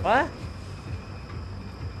 What?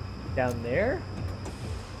 Down there?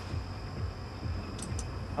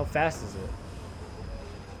 How fast is it?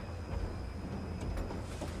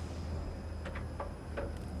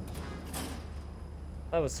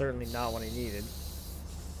 That was certainly not what I needed.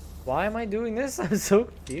 Why am I doing this? I'm so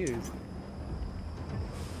confused.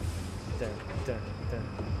 Dun, dun, dun,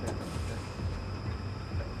 dun, dun.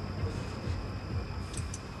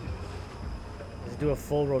 Does it do a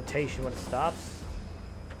full rotation when it stops?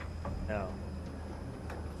 No.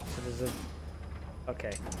 So there's a...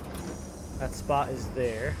 Okay. That spot is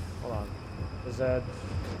there. Hold on. There's a...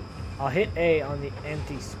 I'll hit A on the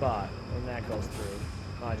empty spot when that goes through.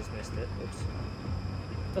 Oh, I just missed it. Oops.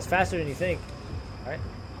 That's faster than you think. Alright.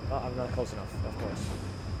 Well, I'm not close enough, of course.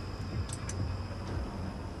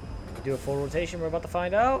 Do a full rotation, we're about to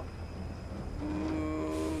find out.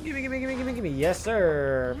 Ooh, gimme, gimme, gimme, gimme, gimme. Yes,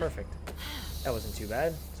 sir. Perfect. That wasn't too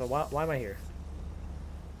bad. So why am I here?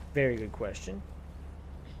 Very good question.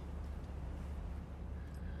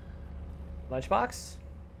 Lunchbox?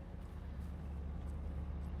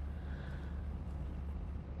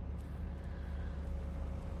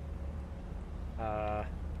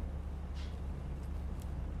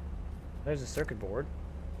 There's a circuit board.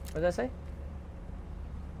 What does that say?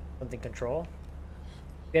 Something control?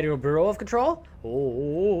 Federal Bureau of Control?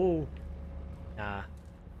 Oh. Nah.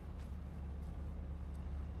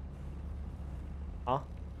 Huh?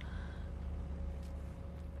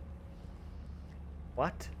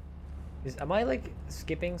 What? Am I like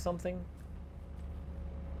skipping something?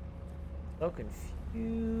 So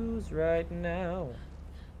confused right now.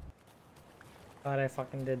 God, I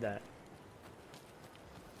fucking did that.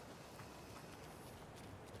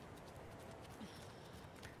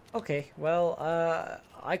 Okay, well,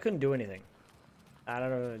 I couldn't do anything. I don't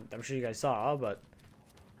know, I'm sure you guys saw, but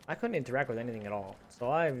I couldn't interact with anything at all.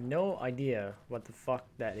 So I have no idea what the fuck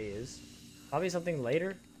that is. Probably something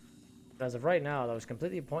later. But as of right now, that was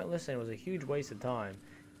completely pointless and it was a huge waste of time.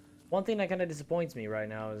 One thing that kind of disappoints me right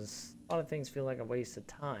now is a lot of things feel like a waste of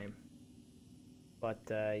time. But,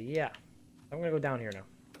 yeah. I'm gonna go down here now.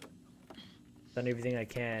 Done everything I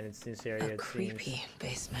can in this area, it seems. Creepy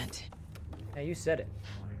basement. Yeah, you said it.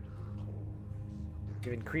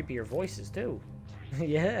 Even creepier voices, too.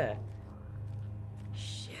 Yeah.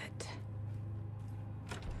 Shit.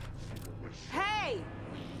 Hey!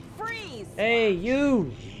 Freeze! Hey,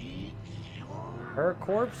 you! Her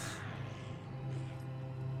corpse?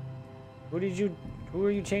 Who are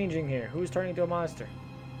you changing here? Who's turning into a monster?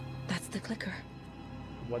 That's the clicker.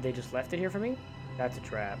 What, they just left it here for me? That's a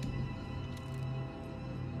trap.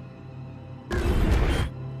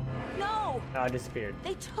 No! Oh, it disappeared.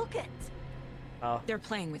 They took it! Oh. They're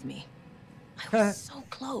playing with me. I was so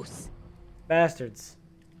close. Bastards.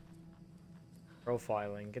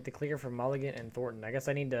 Profiling. Get the clicker from Mulligan and Thornton. I guess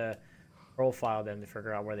I need to profile them to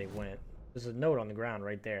figure out where they went. There's a note on the ground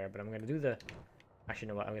right there, but I'm going to do the... Actually,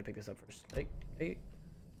 you know what? I'm going to pick this up first. Hey.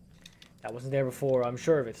 That wasn't there before, I'm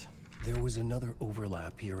sure of it. There was another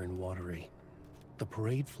overlap here in Watery. The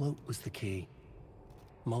parade float was the key.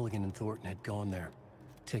 Mulligan and Thornton had gone there,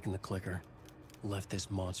 taken the clicker, left this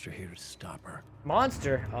monster here to stop her.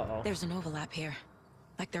 Monster? Uh-oh. There's an overlap here,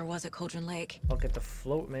 like there was at Cauldron Lake. Look at the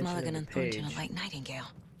float mentioned Mulligan in and the page. Thornton are like Nightingale.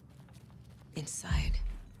 inside.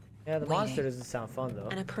 Yeah, the Waiting. monster doesn't sound fun though.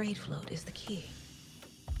 And a parade float is the key.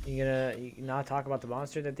 You not talk about the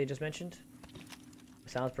monster that they just mentioned?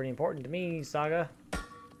 Sounds pretty important to me, Saga.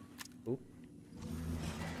 Oop.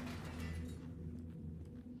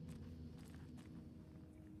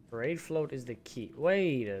 Parade float is the key.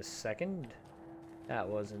 Wait a second. That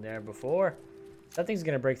wasn't there before. That thing's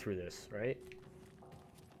gonna break through this, right?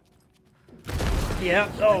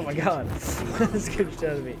 Yeah. Oh my god. This kid shot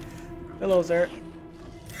at me. Hello, sir.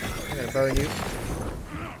 I'm gonna burn you.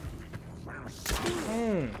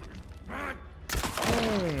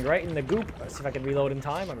 Right in the goop. Let's see if I can reload in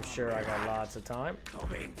time. I'm sure I got lots of time.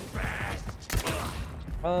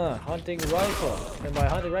 Hunting rifle. And by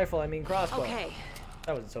hunting rifle, I mean crossbow. Okay.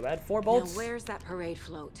 That wasn't so bad. 4 bolts. Now where's that parade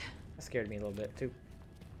float? That scared me a little bit, too.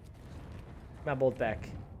 My bolt back.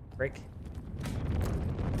 Break. Get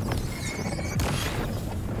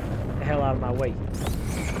the hell out of my way.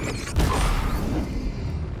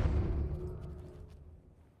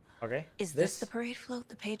 Okay. Is this the parade float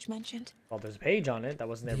the page mentioned? Well, there's a page on it that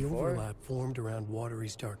wasn't there The before. overlap formed around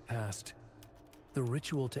Watery's dark past. The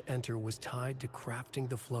ritual to enter was tied to crafting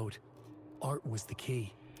the float. Art was the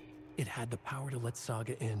key. It had the power to let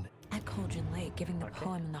Saga in. At Cauldron Lake, giving the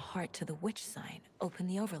poem in the heart to the witch sign opened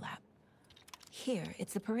the overlap. Here,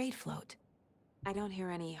 it's the parade float. I don't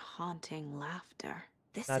hear any haunting laughter.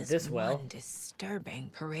 This Not is this well. one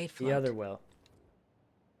disturbing parade float. The other well.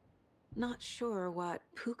 Not sure what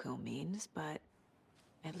Puko means, but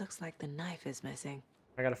it looks like the knife is missing.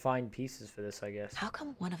 I gotta find pieces for this, I guess. How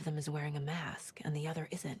come one of them is wearing a mask and the other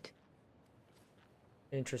isn't?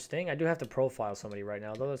 Interesting. I do have to profile somebody right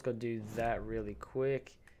now, though. Let's go do that really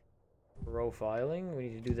quick. Profiling. We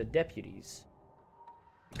need to do the deputies.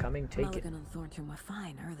 Coming, take it. Mulligan and Thornton were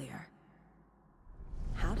fine earlier.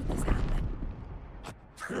 How did this happen?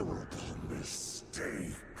 Terrible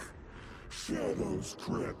mistake. Shadows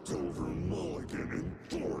crept over Mulligan and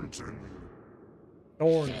Thornton.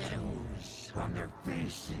 Shadows on their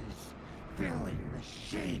faces, filling the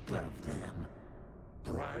shape of them.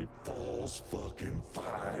 Bright Falls fucking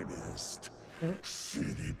finest.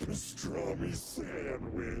 Shitty pastrami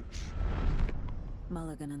sandwich.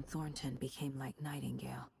 Mulligan and Thornton became like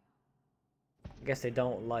Nightingale. I guess they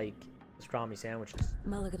don't like pastrami sandwiches.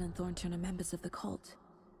 Mulligan and Thornton are members of the cult.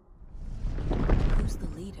 Who's the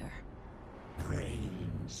leader?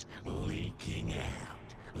 Brains leaking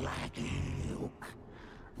out like milk.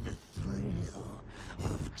 The thrill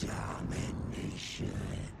of domination.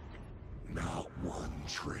 Not one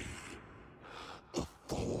tree. A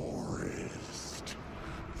forest.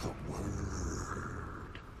 The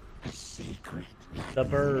word. A secret like The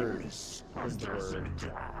bird yours is the word. doesn't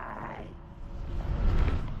die.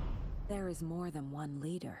 There is more than one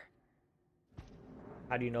leader.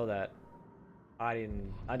 How do you know that? I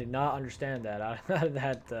did not understand that out of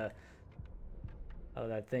that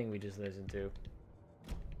thing we just listened to.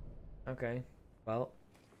 Okay, well,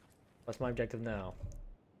 what's my objective now?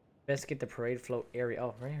 Best get the parade float area.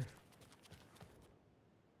 Oh, right here.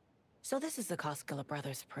 So this is the Koskela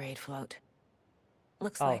Brothers parade float.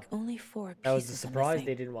 Looks Oh. like only 4 pieces That was the are surprise missing.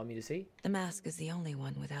 they didn't want me to see. The mask is the only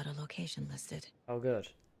one without a location listed. Oh, good.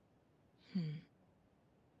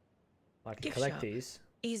 I can Gift collect shop. these.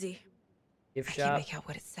 Easy. Gift I shop. can't make out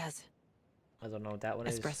what it says. I don't know what that one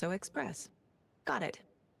is. Espresso Express. Got it.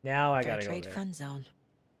 Now I Fair gotta go Trade there. Fun Zone.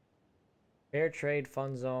 Fair Trade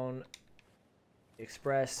Fun Zone,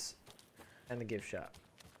 Express, and the gift shop.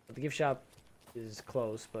 But the gift shop is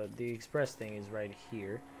close, but the Express thing is right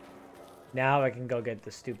here. Now I can go get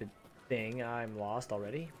the stupid thing. I'm lost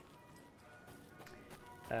already.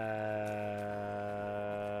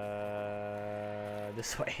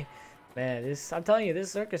 This way. Man, I'm telling you,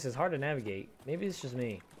 this circus is hard to navigate. Maybe it's just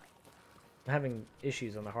me. I'm having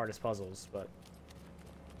issues on the hardest puzzles, but...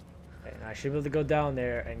 Okay, I should be able to go down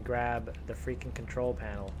there and grab the freaking control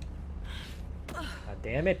panel. God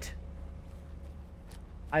damn it.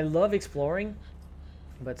 I love exploring,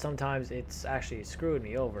 but sometimes it's actually screwing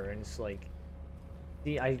me over, and it's like...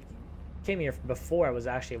 See, I came here before I was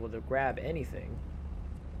actually able to grab anything.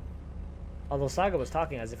 Although Saga was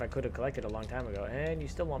talking as if I could have collected a long time ago, and you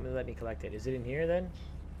still want me to let me collect it. Is it in here then?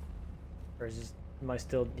 Or is this, am I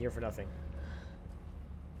still here for nothing?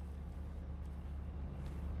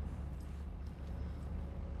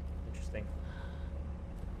 Interesting.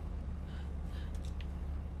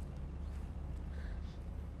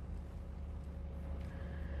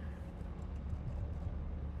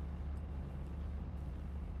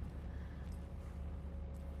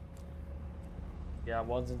 Yeah, I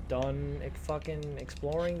wasn't done fucking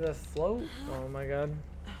exploring the float. Oh my god.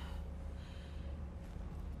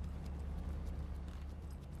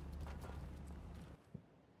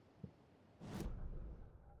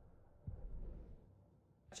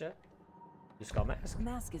 Gotcha. You skull mask. The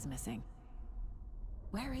mask is missing.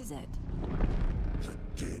 Where is it?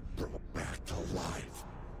 The dead brought back to life.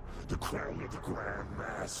 The crown of the Grand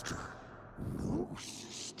Master. No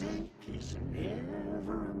mistake is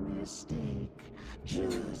never a mistake.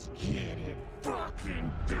 Just get it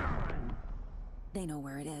fucking done. They know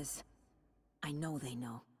where it is. I know they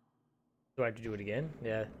know. Do I have to do it again?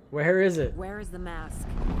 Yeah. Where is it? Where is the mask?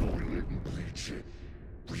 Only and bleach it.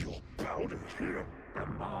 Real powder here. The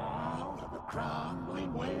maw of the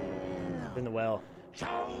crumbling well. It's in the well.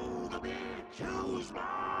 Show the bitch who's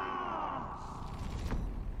boss.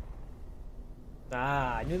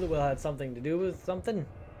 Ah, I knew the well had something to do with something.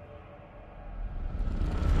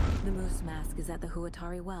 The moose mask is at the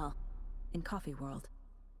Huatari well, in Coffee World.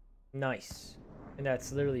 Nice. And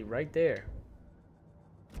that's literally right there.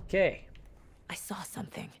 Okay. I saw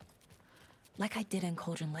something. Like I did in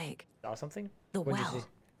Cauldron Lake. Saw something? The What'd you well, see?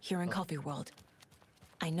 here in Coffee World.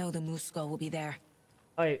 I know the moose skull will be there.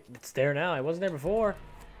 Oh, it's there now. I wasn't there before.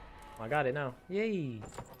 I got it now. Yay.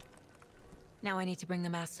 Now I need to bring the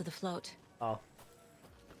mask to the float. Oh.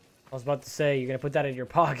 I was about to say, you're going to put that in your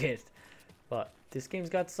pocket. But this game's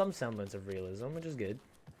got some semblance of realism, which is good.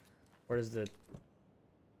 Where does the...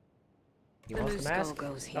 He The wants moose the mask? skull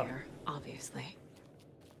goes Oh, here, obviously.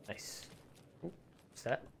 nice. Ooh, what's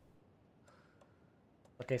that?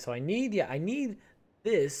 Okay, so I need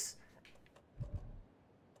this.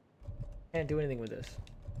 Can't do anything with this.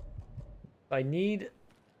 I need...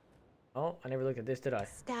 Oh, I never looked at this, did I?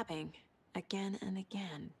 Stabbing. Again and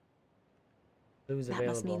again. Blue's That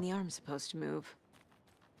available. must mean the arm's supposed to move.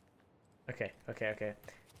 Okay.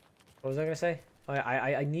 What was I gonna say? Oh,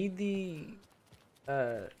 I need the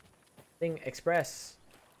thing express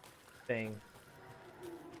thing,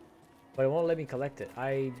 but it won't let me collect it.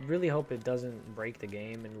 I really hope it doesn't break the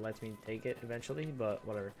game and lets me take it eventually. But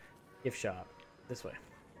whatever. Gift shop this way.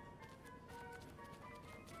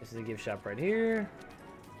 This is a gift shop right here.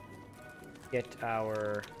 Get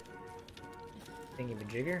our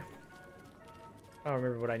thingy-majigger. I don't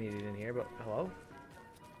remember what I needed in here, but hello?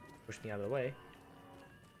 Push me out of the way.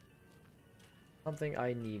 Something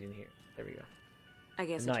I need in here. There we go. I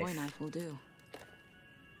guess A a toy knife. knife will do.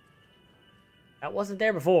 That wasn't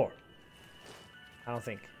there before. I don't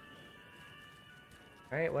think.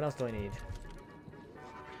 Alright, what else do I need?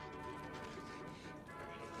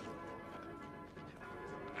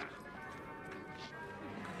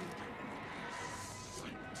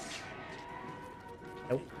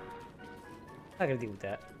 Nope. Not gonna deal with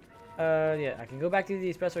that. Yeah, I can go back to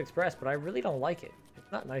the Espresso Express, but I really don't like it.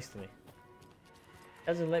 It's not nice to me. It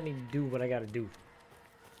doesn't let me do what I gotta do.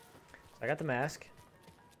 So I got the mask.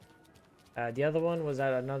 The other one was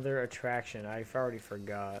at another attraction. I've already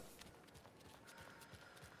forgot.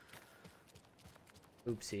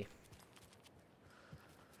 Oopsie.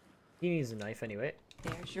 He needs a knife anyway.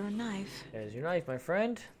 There's your knife. There's your knife, my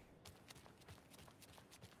friend.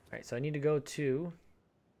 Alright, so I need to go to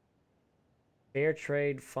Fair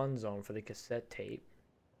Trade Fun Zone for the cassette tape.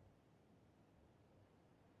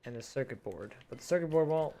 And the circuit board. But the circuit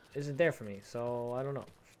board isn't there for me, so I don't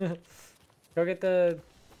know. Go get the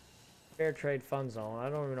Fair Trade Fun Zone. I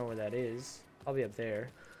don't even know where that is. I'll be up there.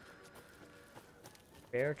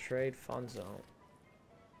 Fair Trade Fun Zone.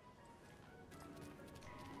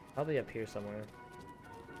 Probably up here somewhere.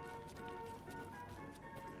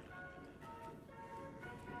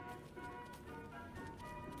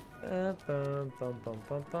 Bum, bum, bum,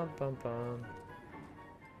 bum, bum, bum, bum.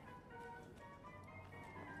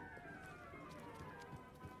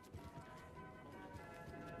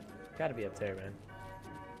 Gotta be up there, man.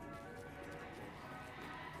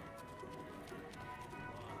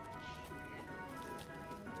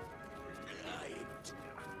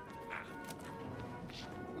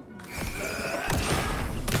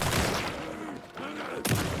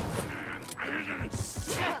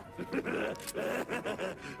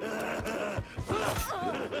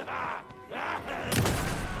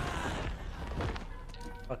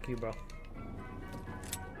 Fuck you, bro.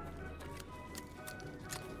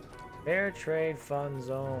 Fair Trade Fun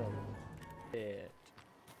Zone. Shit.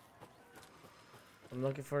 I'm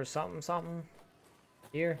looking for something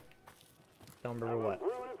here. Don't remember what.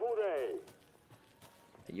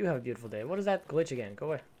 You have a beautiful day. What is that glitch again? Go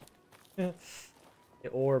away. The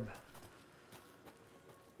orb.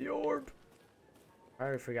 The orb. I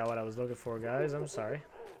already forgot what I was looking for, guys. I'm sorry.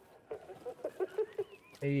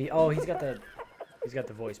 Maybe, oh, he's got the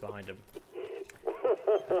voice behind him.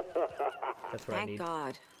 That's what I need. Thank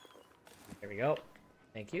God. There we go.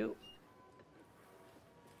 Thank you.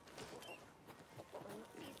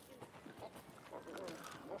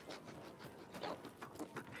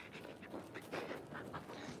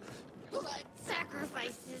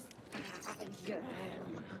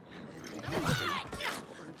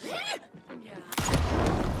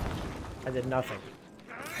 I did nothing.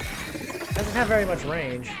 Doesn't have very much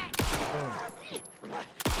range. Boom.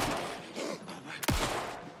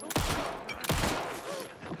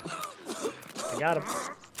 I got him.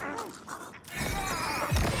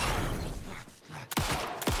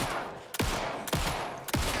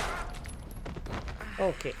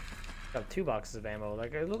 Okay. Got 2 boxes of ammo.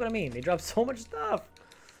 Like, look what I mean. They dropped so much stuff.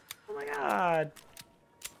 Oh my god.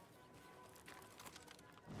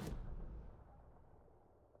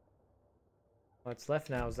 What's left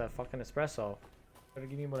now is that fucking espresso. Better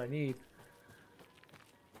give me what I need.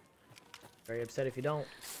 Very upset if you don't.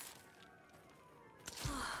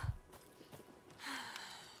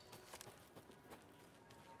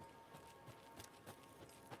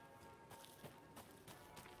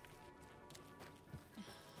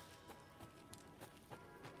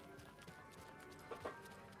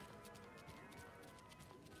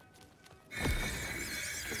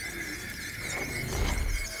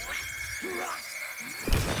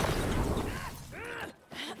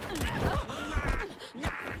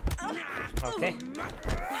 Okay.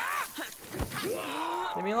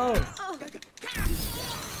 Leave me alone.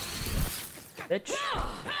 Bitch.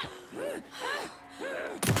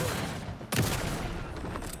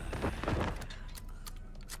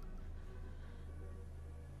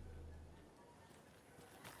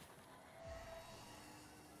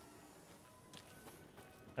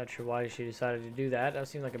 Not sure why she decided to do that. That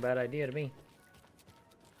seemed like a bad idea to me.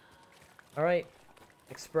 Alright.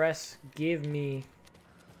 Express, give me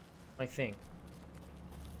my thing.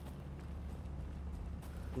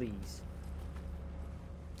 Please.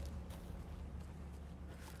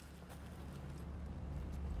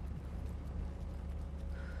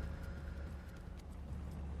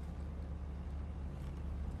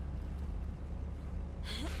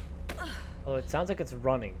 Oh, it sounds like it's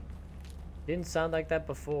running. Didn't sound like that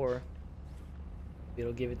before.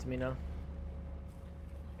 It'll give it to me now.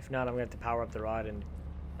 If not, I'm gonna have to power up the rod and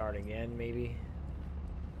start again, maybe.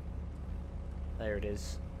 There it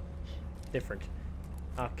is. Different.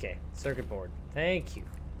 Okay, circuit board. Thank you.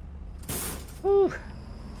 Whew.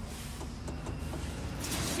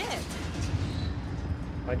 Shit!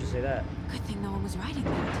 Why'd you say that? Good thing no one was riding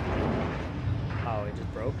that. Oh, it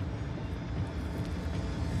just broke?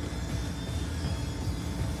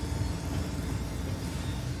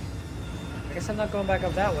 I guess I'm not going back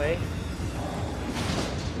up that way.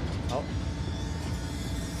 Oh.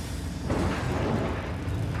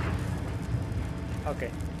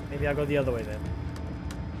 Okay, maybe I'll go the other way then.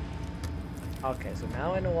 Okay, so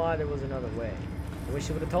now I know why there was another way. I wish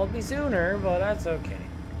you would have told me sooner, but that's okay.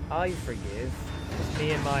 I forgive. It's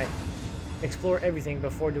me and my explore everything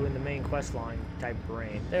before doing the main quest line type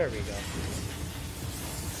brain. There we go.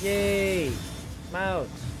 Yay! Mount.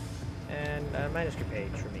 And a manuscript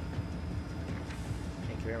page for me.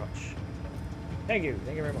 Thank you very much. Thank you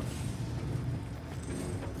very much.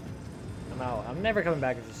 I'm out. I'm never coming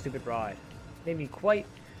back to this stupid ride. Made me quite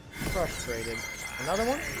frustrated. Another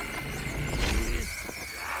one?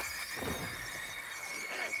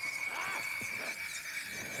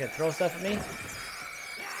 You gonna throw stuff at me?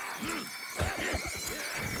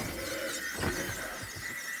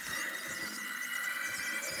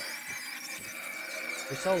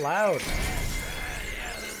 You're so loud.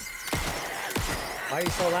 Why are you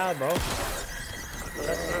so loud, bro? Shut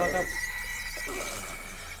the fuck up.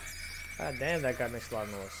 God damn, that guy makes a lot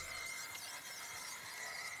of noise.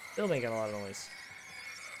 Still making a lot of noise.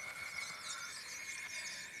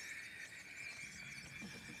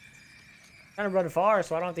 I'm trying to run far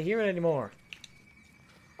so I don't have to hear it anymore.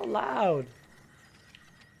 So loud.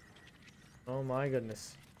 Oh my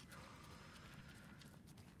goodness.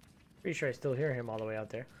 Pretty sure I still hear him all the way out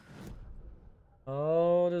there.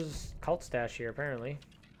 Oh, there's cult stash here apparently.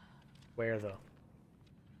 Where though?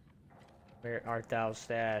 Where art thou,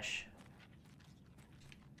 stash?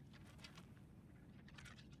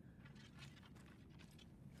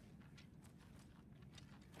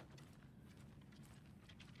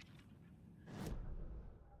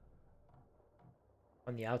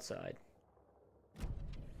 On the outside.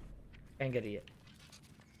 Can't get it yet.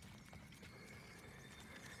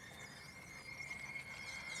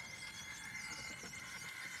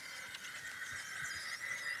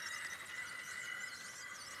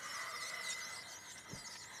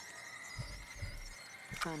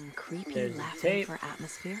 Some creepy There's the laughing tape. for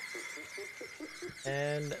atmosphere.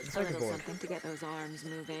 And the A circuit little board. something to get those arms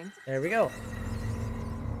moving. There we go.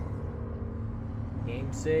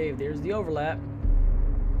 Game saved. There's the overlap.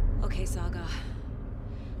 Okay, Saga.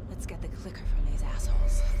 Let's get the clicker from these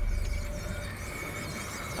assholes.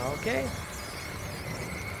 Okay.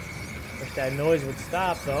 Wish that noise would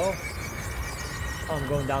stop, though. Oh, I'm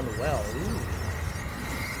going down the well. Ooh.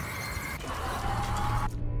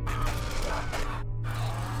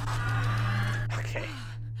 Okay.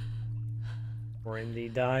 We're in the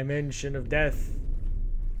dimension of death.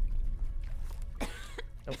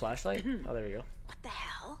 No flashlight? Oh, there we go. What the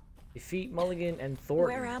hell? Defeat Mulligan and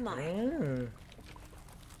Thornton. Where am I?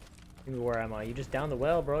 Where am I? You just down the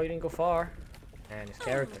well, bro. You didn't go far. And his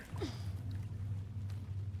character.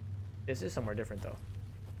 This is somewhere different, though.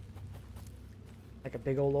 Like a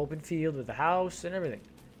big old open field with a house and everything.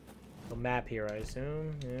 A map here, I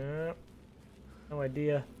assume. Yeah. No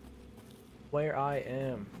idea where I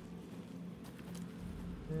am.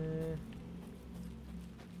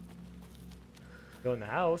 Go in the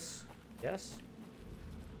house. Yes.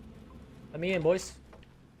 Let me in, boys.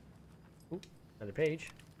 Ooh, another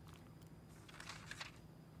page.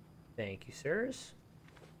 Thank you, sirs.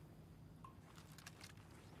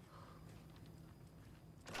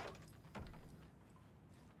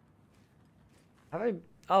 Have I...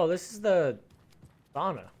 Oh, this is the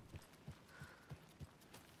sauna.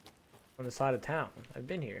 On the side of town. I've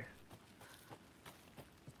been here.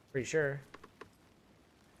 Pretty sure.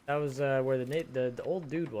 That was where the old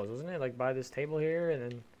dude was, wasn't it? Like by this table here, and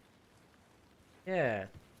then... Yeah.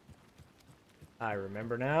 I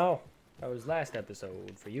remember now. That was last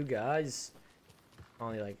episode for you guys.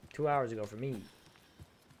 Only like 2 hours ago for me.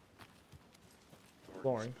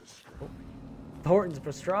 Boring. Oh. Thornton's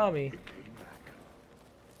pastrami.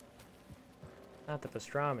 Not the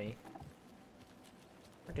pastrami.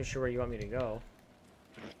 Not too sure where you want me to go.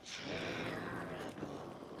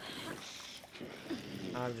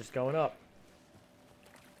 I'm just going up.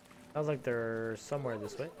 Sounds like they're somewhere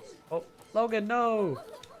this way. Oh, Logan, no!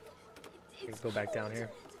 Let's go back down here.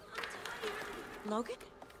 Logan?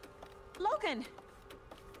 Logan!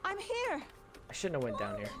 I'm here! I shouldn't have went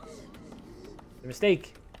down here. A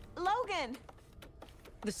mistake. Logan!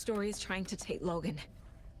 The story is trying to take Logan.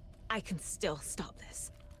 I can still stop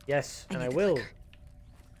this. Yes, and I need the will. clicker.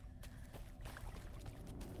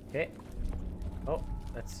 Okay. Oh,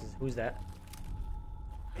 that's... Who's that?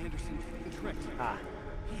 Anderson, tricked. Ah.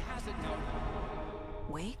 He has it now.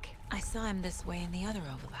 Wake? I saw him this way in the other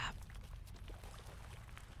overlap.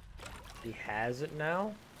 He has it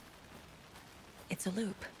now? It's a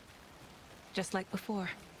loop. Just like before.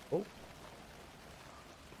 Oh.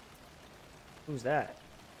 Who's that?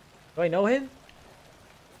 Do I know him?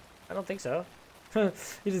 I don't think so.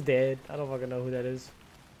 He's just dead. I don't fucking know who that is.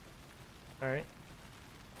 Alright.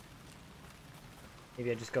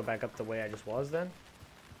 Maybe I just go back up the way I just was then?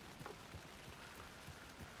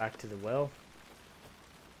 Back to the well.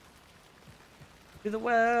 To the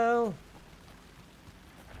well!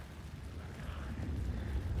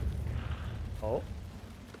 Oh.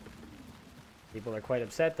 People are quite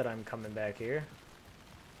upset that I'm coming back here.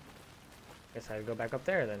 Guess I go back up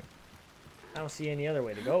there then. I don't see any other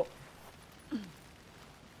way to go. I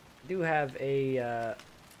do have a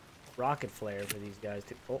rocket flare for these guys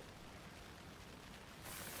to... Oh.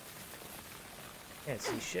 Can't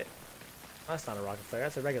see shit. That's not a rocket flare,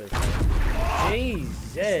 that's a regular flare.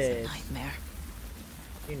 Jesus! This is a nightmare.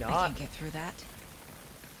 You I not? can't get through that.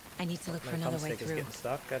 I need to look for My another way thumbstick is through. getting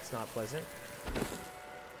stuck. That's not pleasant.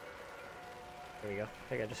 There we go. I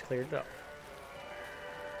think I just cleared it up.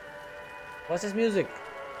 What's this music?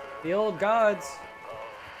 The old gods.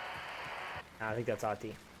 Nah, I think that's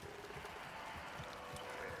Ati.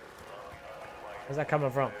 Where's that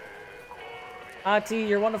coming from? Ati,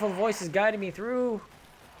 your wonderful voice is guiding me through.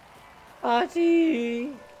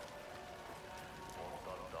 Ati.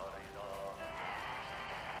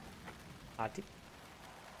 Ati.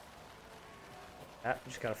 Yeah,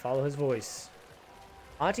 just gotta follow his voice.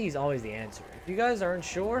 Ati is always the answer. If you guys aren't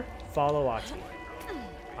sure, follow Ati.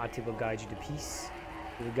 Ati will guide you to peace.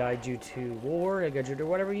 He will guide you to war. He'll guide you to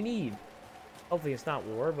whatever you need. Hopefully it's not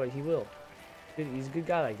war, but he will. He's a good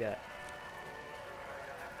guy like that.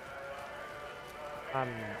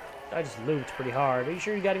 I just looped pretty hard. Are you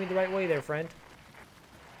sure you got me the right way there, friend?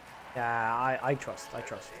 Yeah, I trust. I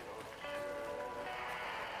trust.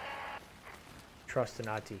 Trust in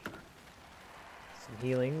Ati. Some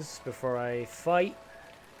healings before I fight.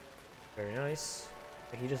 Very nice.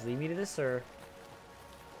 Can he just lead me to this, or?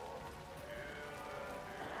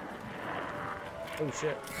 Oh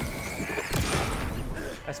shit.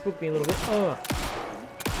 That spooked me a little bit.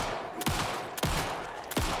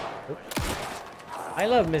 Oop. I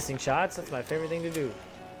love missing shots. That's my favorite thing to do.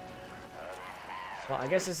 Well, I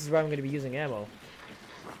guess this is where I'm going to be using ammo.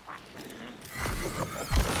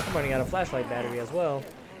 I'm running out of flashlight battery as well.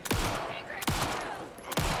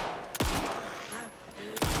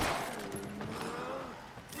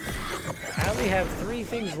 only have 3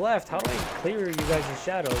 things left. How do I clear you guys'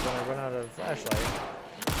 shadows when I run out of flashlight?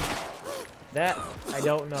 That, I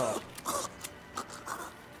don't know.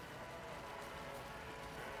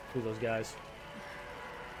 Who are those guys?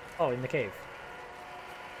 Oh, in the cave.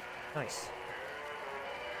 Nice.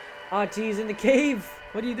 Auntie's in the cave!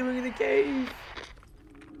 What are you doing in the cave?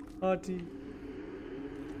 Auntie.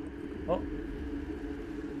 Oh.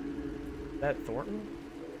 Is that Thornton?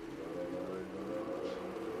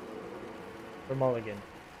 Or Mulligan?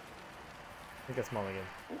 I think that's Mulligan.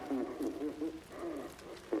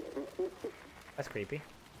 That's creepy.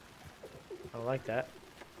 I don't like that.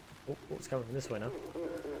 Oh, it's coming from this way now.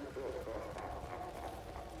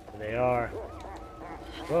 There they are.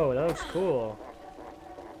 Whoa, that looks cool.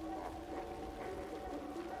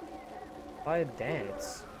 Why a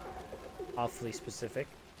dance? Awfully specific.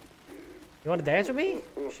 You want to dance with me?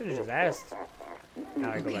 You should have just asked.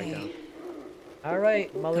 Now I go back down.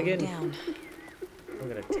 Alright, Mulligan. Go down. I'm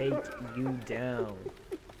gonna take you down.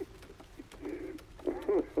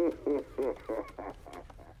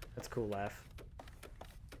 That's a cool laugh.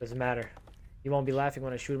 Doesn't matter. You won't be laughing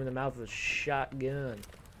when I shoot him in the mouth with a shotgun.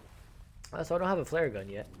 So I don't have a flare gun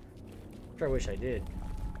yet. Sure, I wish I did.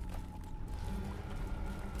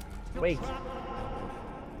 Wait.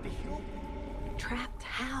 Trapped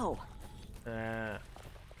how?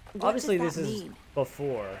 Obviously does this that is mean?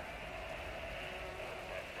 before.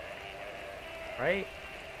 Right?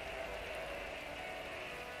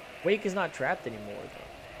 Wake is not trapped anymore, though.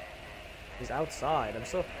 He's outside.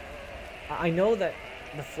 I know that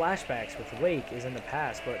the flashbacks with Wake is in the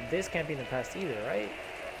past, but this can't be in the past either, right?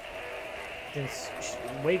 Since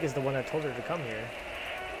Wake is the one that told her to come here.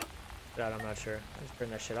 God, I'm not sure. I just turn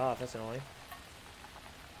that shit off. That's annoying.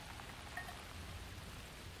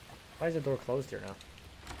 Why is the door closed here now?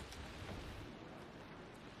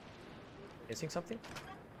 Missing something?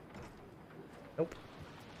 Nope.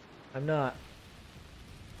 I'm not.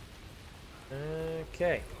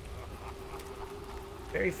 Okay.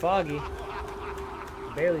 Very foggy.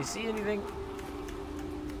 Barely see anything.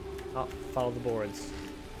 Oh, follow the boards.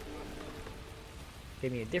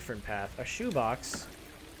 Gave me a different path. A shoebox.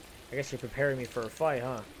 I guess you're preparing me for a fight,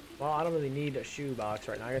 huh? Well, I don't really need a shoebox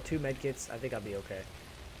right now. I got 2 medkits. I think I'll be okay.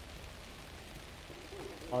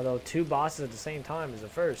 Although 2 bosses at the same time is a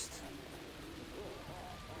first.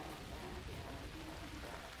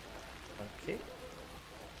 Okay.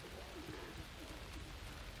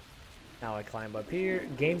 Now I climb up here.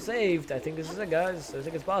 Game saved. I think this is it, guys. I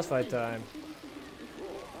think it's boss fight time.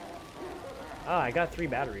 Ah, I got 3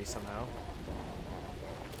 batteries somehow.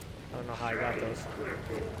 I don't know how I got those.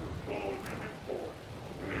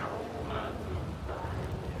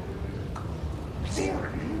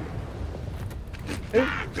 Ooh.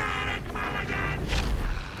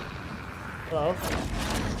 Hello.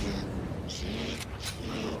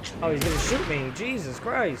 Oh, he's gonna shoot me. Jesus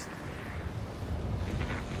Christ.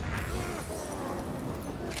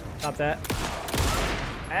 Stop that.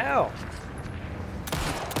 Ow.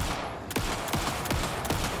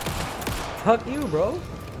 Fuck you, bro.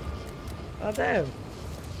 Oh, damn.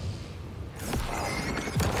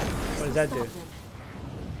 What does that do?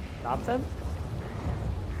 Stop them?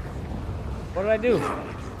 What did I do?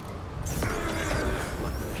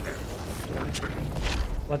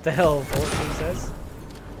 What the hell, 14 says?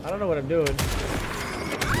 I don't know what I'm doing.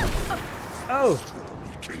 Oh!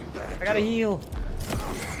 I gotta heal.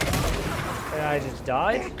 And I just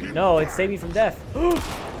died? No, it saved me from death. I'm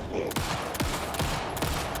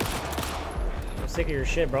sick of your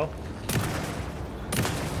shit, bro.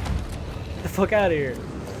 Get the fuck out of here.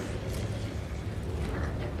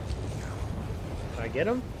 Did I get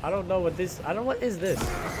him? I don't know what this... what is this?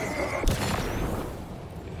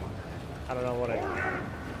 I don't know what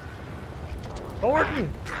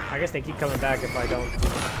Thornton! I guess they keep coming back if I don't do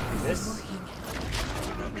this.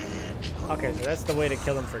 Okay, so that's the way to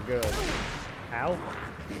kill him for good. Ow.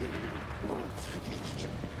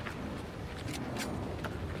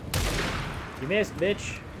 You missed,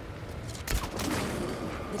 bitch.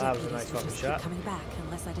 That was a nice fucking shot. Coming back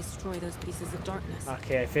unless I destroy those pieces of darkness.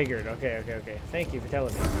 Okay, I figured. Okay. Thank you for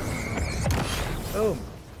telling me. Boom.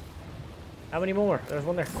 How many more? There's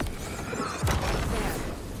one there. There.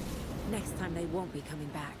 Next time they won't be coming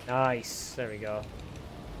back. Nice. There we go.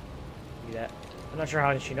 See that? I'm not sure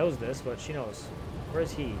how she knows this, but she knows. Where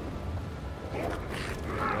is he?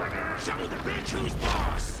 Show the bitch who's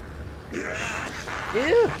boss!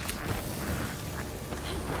 Ew!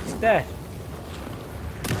 He's dead.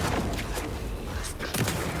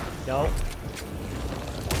 No.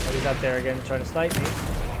 Oh, he's up there again trying to snipe me.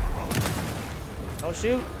 Don't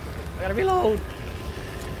shoot. I gotta reload.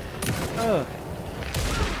 Ugh.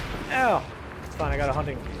 Ow. fine. I got a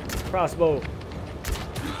hunting crossbow.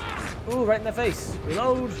 Ooh, right in the face.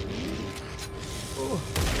 Reload. Ooh.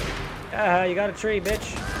 Ah, you got a tree,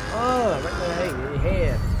 bitch. Oh, right in the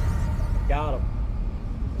head. Got him.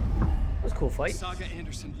 That was a cool fight. Saga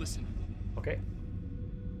Anderson, listen. Okay.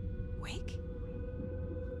 Wake?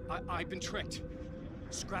 I've been tricked.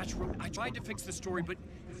 Scratch wrote. I tried to fix the story, but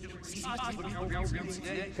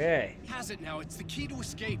Okay. he has it now. It's the key to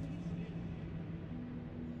escape.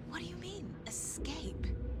 What do you mean, escape?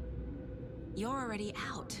 You're already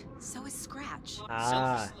out. So is Scratch.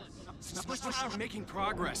 Ah. We're making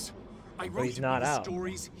progress. I But wrote he's to not be the out.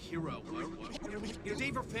 story's hero.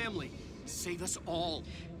 Save her family. Save us all.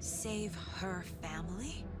 Save her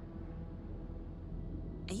family?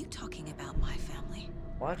 Are you talking about my family?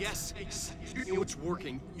 What? Yes, you know it's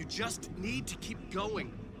working. You just need to keep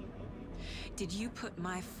going. Did you put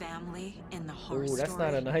my family in the horror Ooh, that's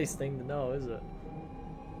story? not a nice thing to know, is it?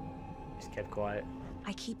 Just kept quiet.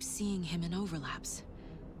 I keep seeing him in overlaps,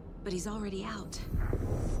 but he's already out.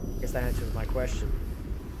 Guess that answers my question.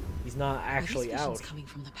 He's not actually Are these visions out. coming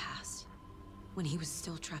from the past, when he was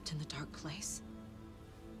still trapped in the dark place?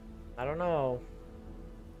 I don't know.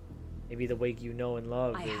 Maybe the Wake you know and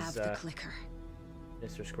love I have is the clicker.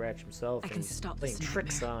 Mr. Scratch himself. I and can he's stop playing this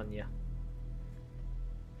tricks nightmare. on you.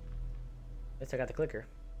 Yes, I got the clicker.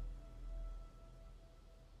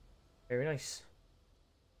 Very nice.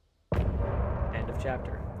 End of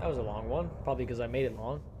chapter. That was a long one. Probably because I made it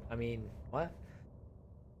long. I mean, what?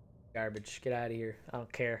 Garbage. Get out of here. I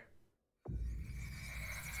don't care.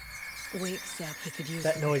 Wake said he could use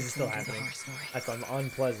That the noise is still listening to the happening. horror story. That's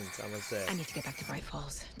unpleasant, I'm gonna say. I need to get back to Bright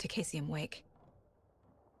Falls, to Casey and Wake.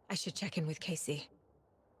 I should check in with Casey.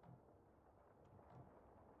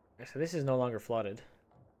 So this is no longer flooded.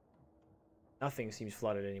 Nothing seems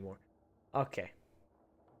flooded anymore. Okay.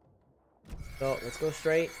 So let's go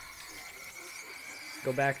straight.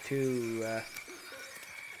 Go back to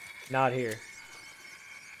not here.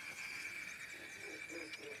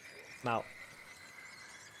 I'm out.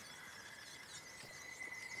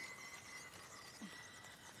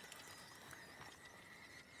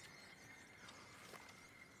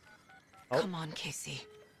 Oh. Come on, Casey.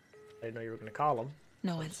 I didn't know you were gonna call him.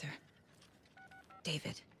 No answer.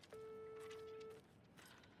 David.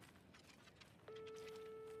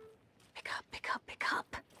 Pick up, pick up, pick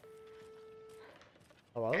up.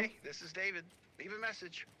 Hello? Hey, this is David. Leave a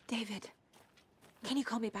message. David, can you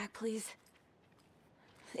call me back, please?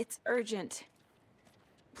 It's urgent.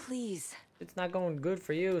 Please. It's not going good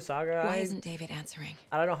for you, Saga. Why isn't David answering?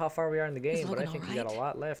 I don't know how far we are in the game, but I Logan think you got a alright?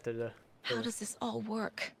 lot left of the How does this all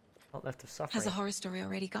work? lot left of Has suffering. the horror story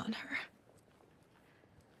already gotten her?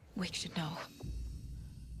 Wake should know.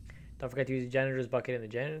 Don't forget to use the janitor's bucket in the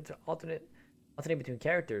janitor alternate between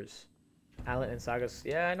characters. Alan and Saga's.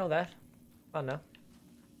 Yeah, I know that. Oh no.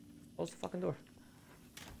 Close the fucking door.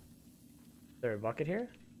 Is there a bucket here?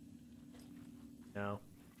 No.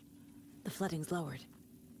 The flooding's lowered.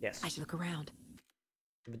 Yes. I should look around.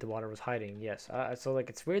 But the water was hiding. Yes. So like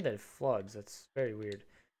it's weird that it floods. That's very weird.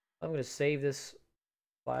 I'm gonna save this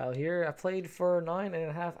file here. I played for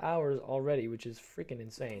 9.5 hours already, which is freaking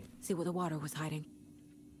insane. See what the water was hiding.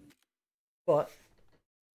 But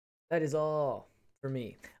that is all for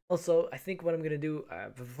me. Also, I think what I'm gonna do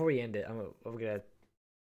before we end it, I'm gonna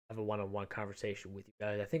have a one-on-one conversation with you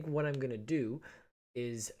guys. I think what I'm gonna do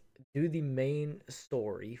is do the main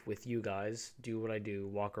story with you guys, do what I do,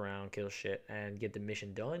 walk around, kill shit, and get the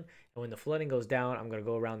mission done. And when the flooding goes down, I'm gonna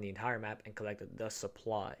go around the entire map and collect the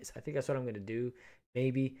supplies. I think that's what I'm gonna do.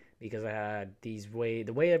 Maybe because I had the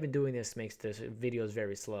way I've been doing this makes the videos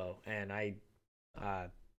very slow, and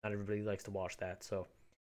not everybody likes to watch that. So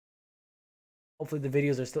hopefully the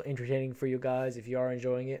videos are still entertaining for you guys. If you are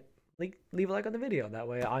enjoying it, leave a like on the video. That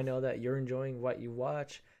way I know that you're enjoying what you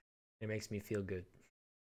watch. It makes me feel good.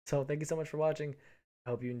 So thank you so much for watching. I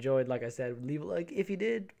hope you enjoyed. Like I said, leave a like if you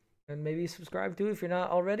did, and maybe subscribe too if you're not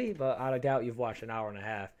already. But I doubt you've watched an hour and a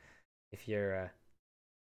half if you're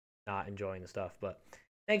not enjoying the stuff. But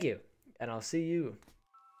thank you, and I'll see you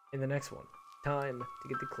in the next one. Time to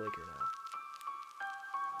get the clicker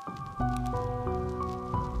now.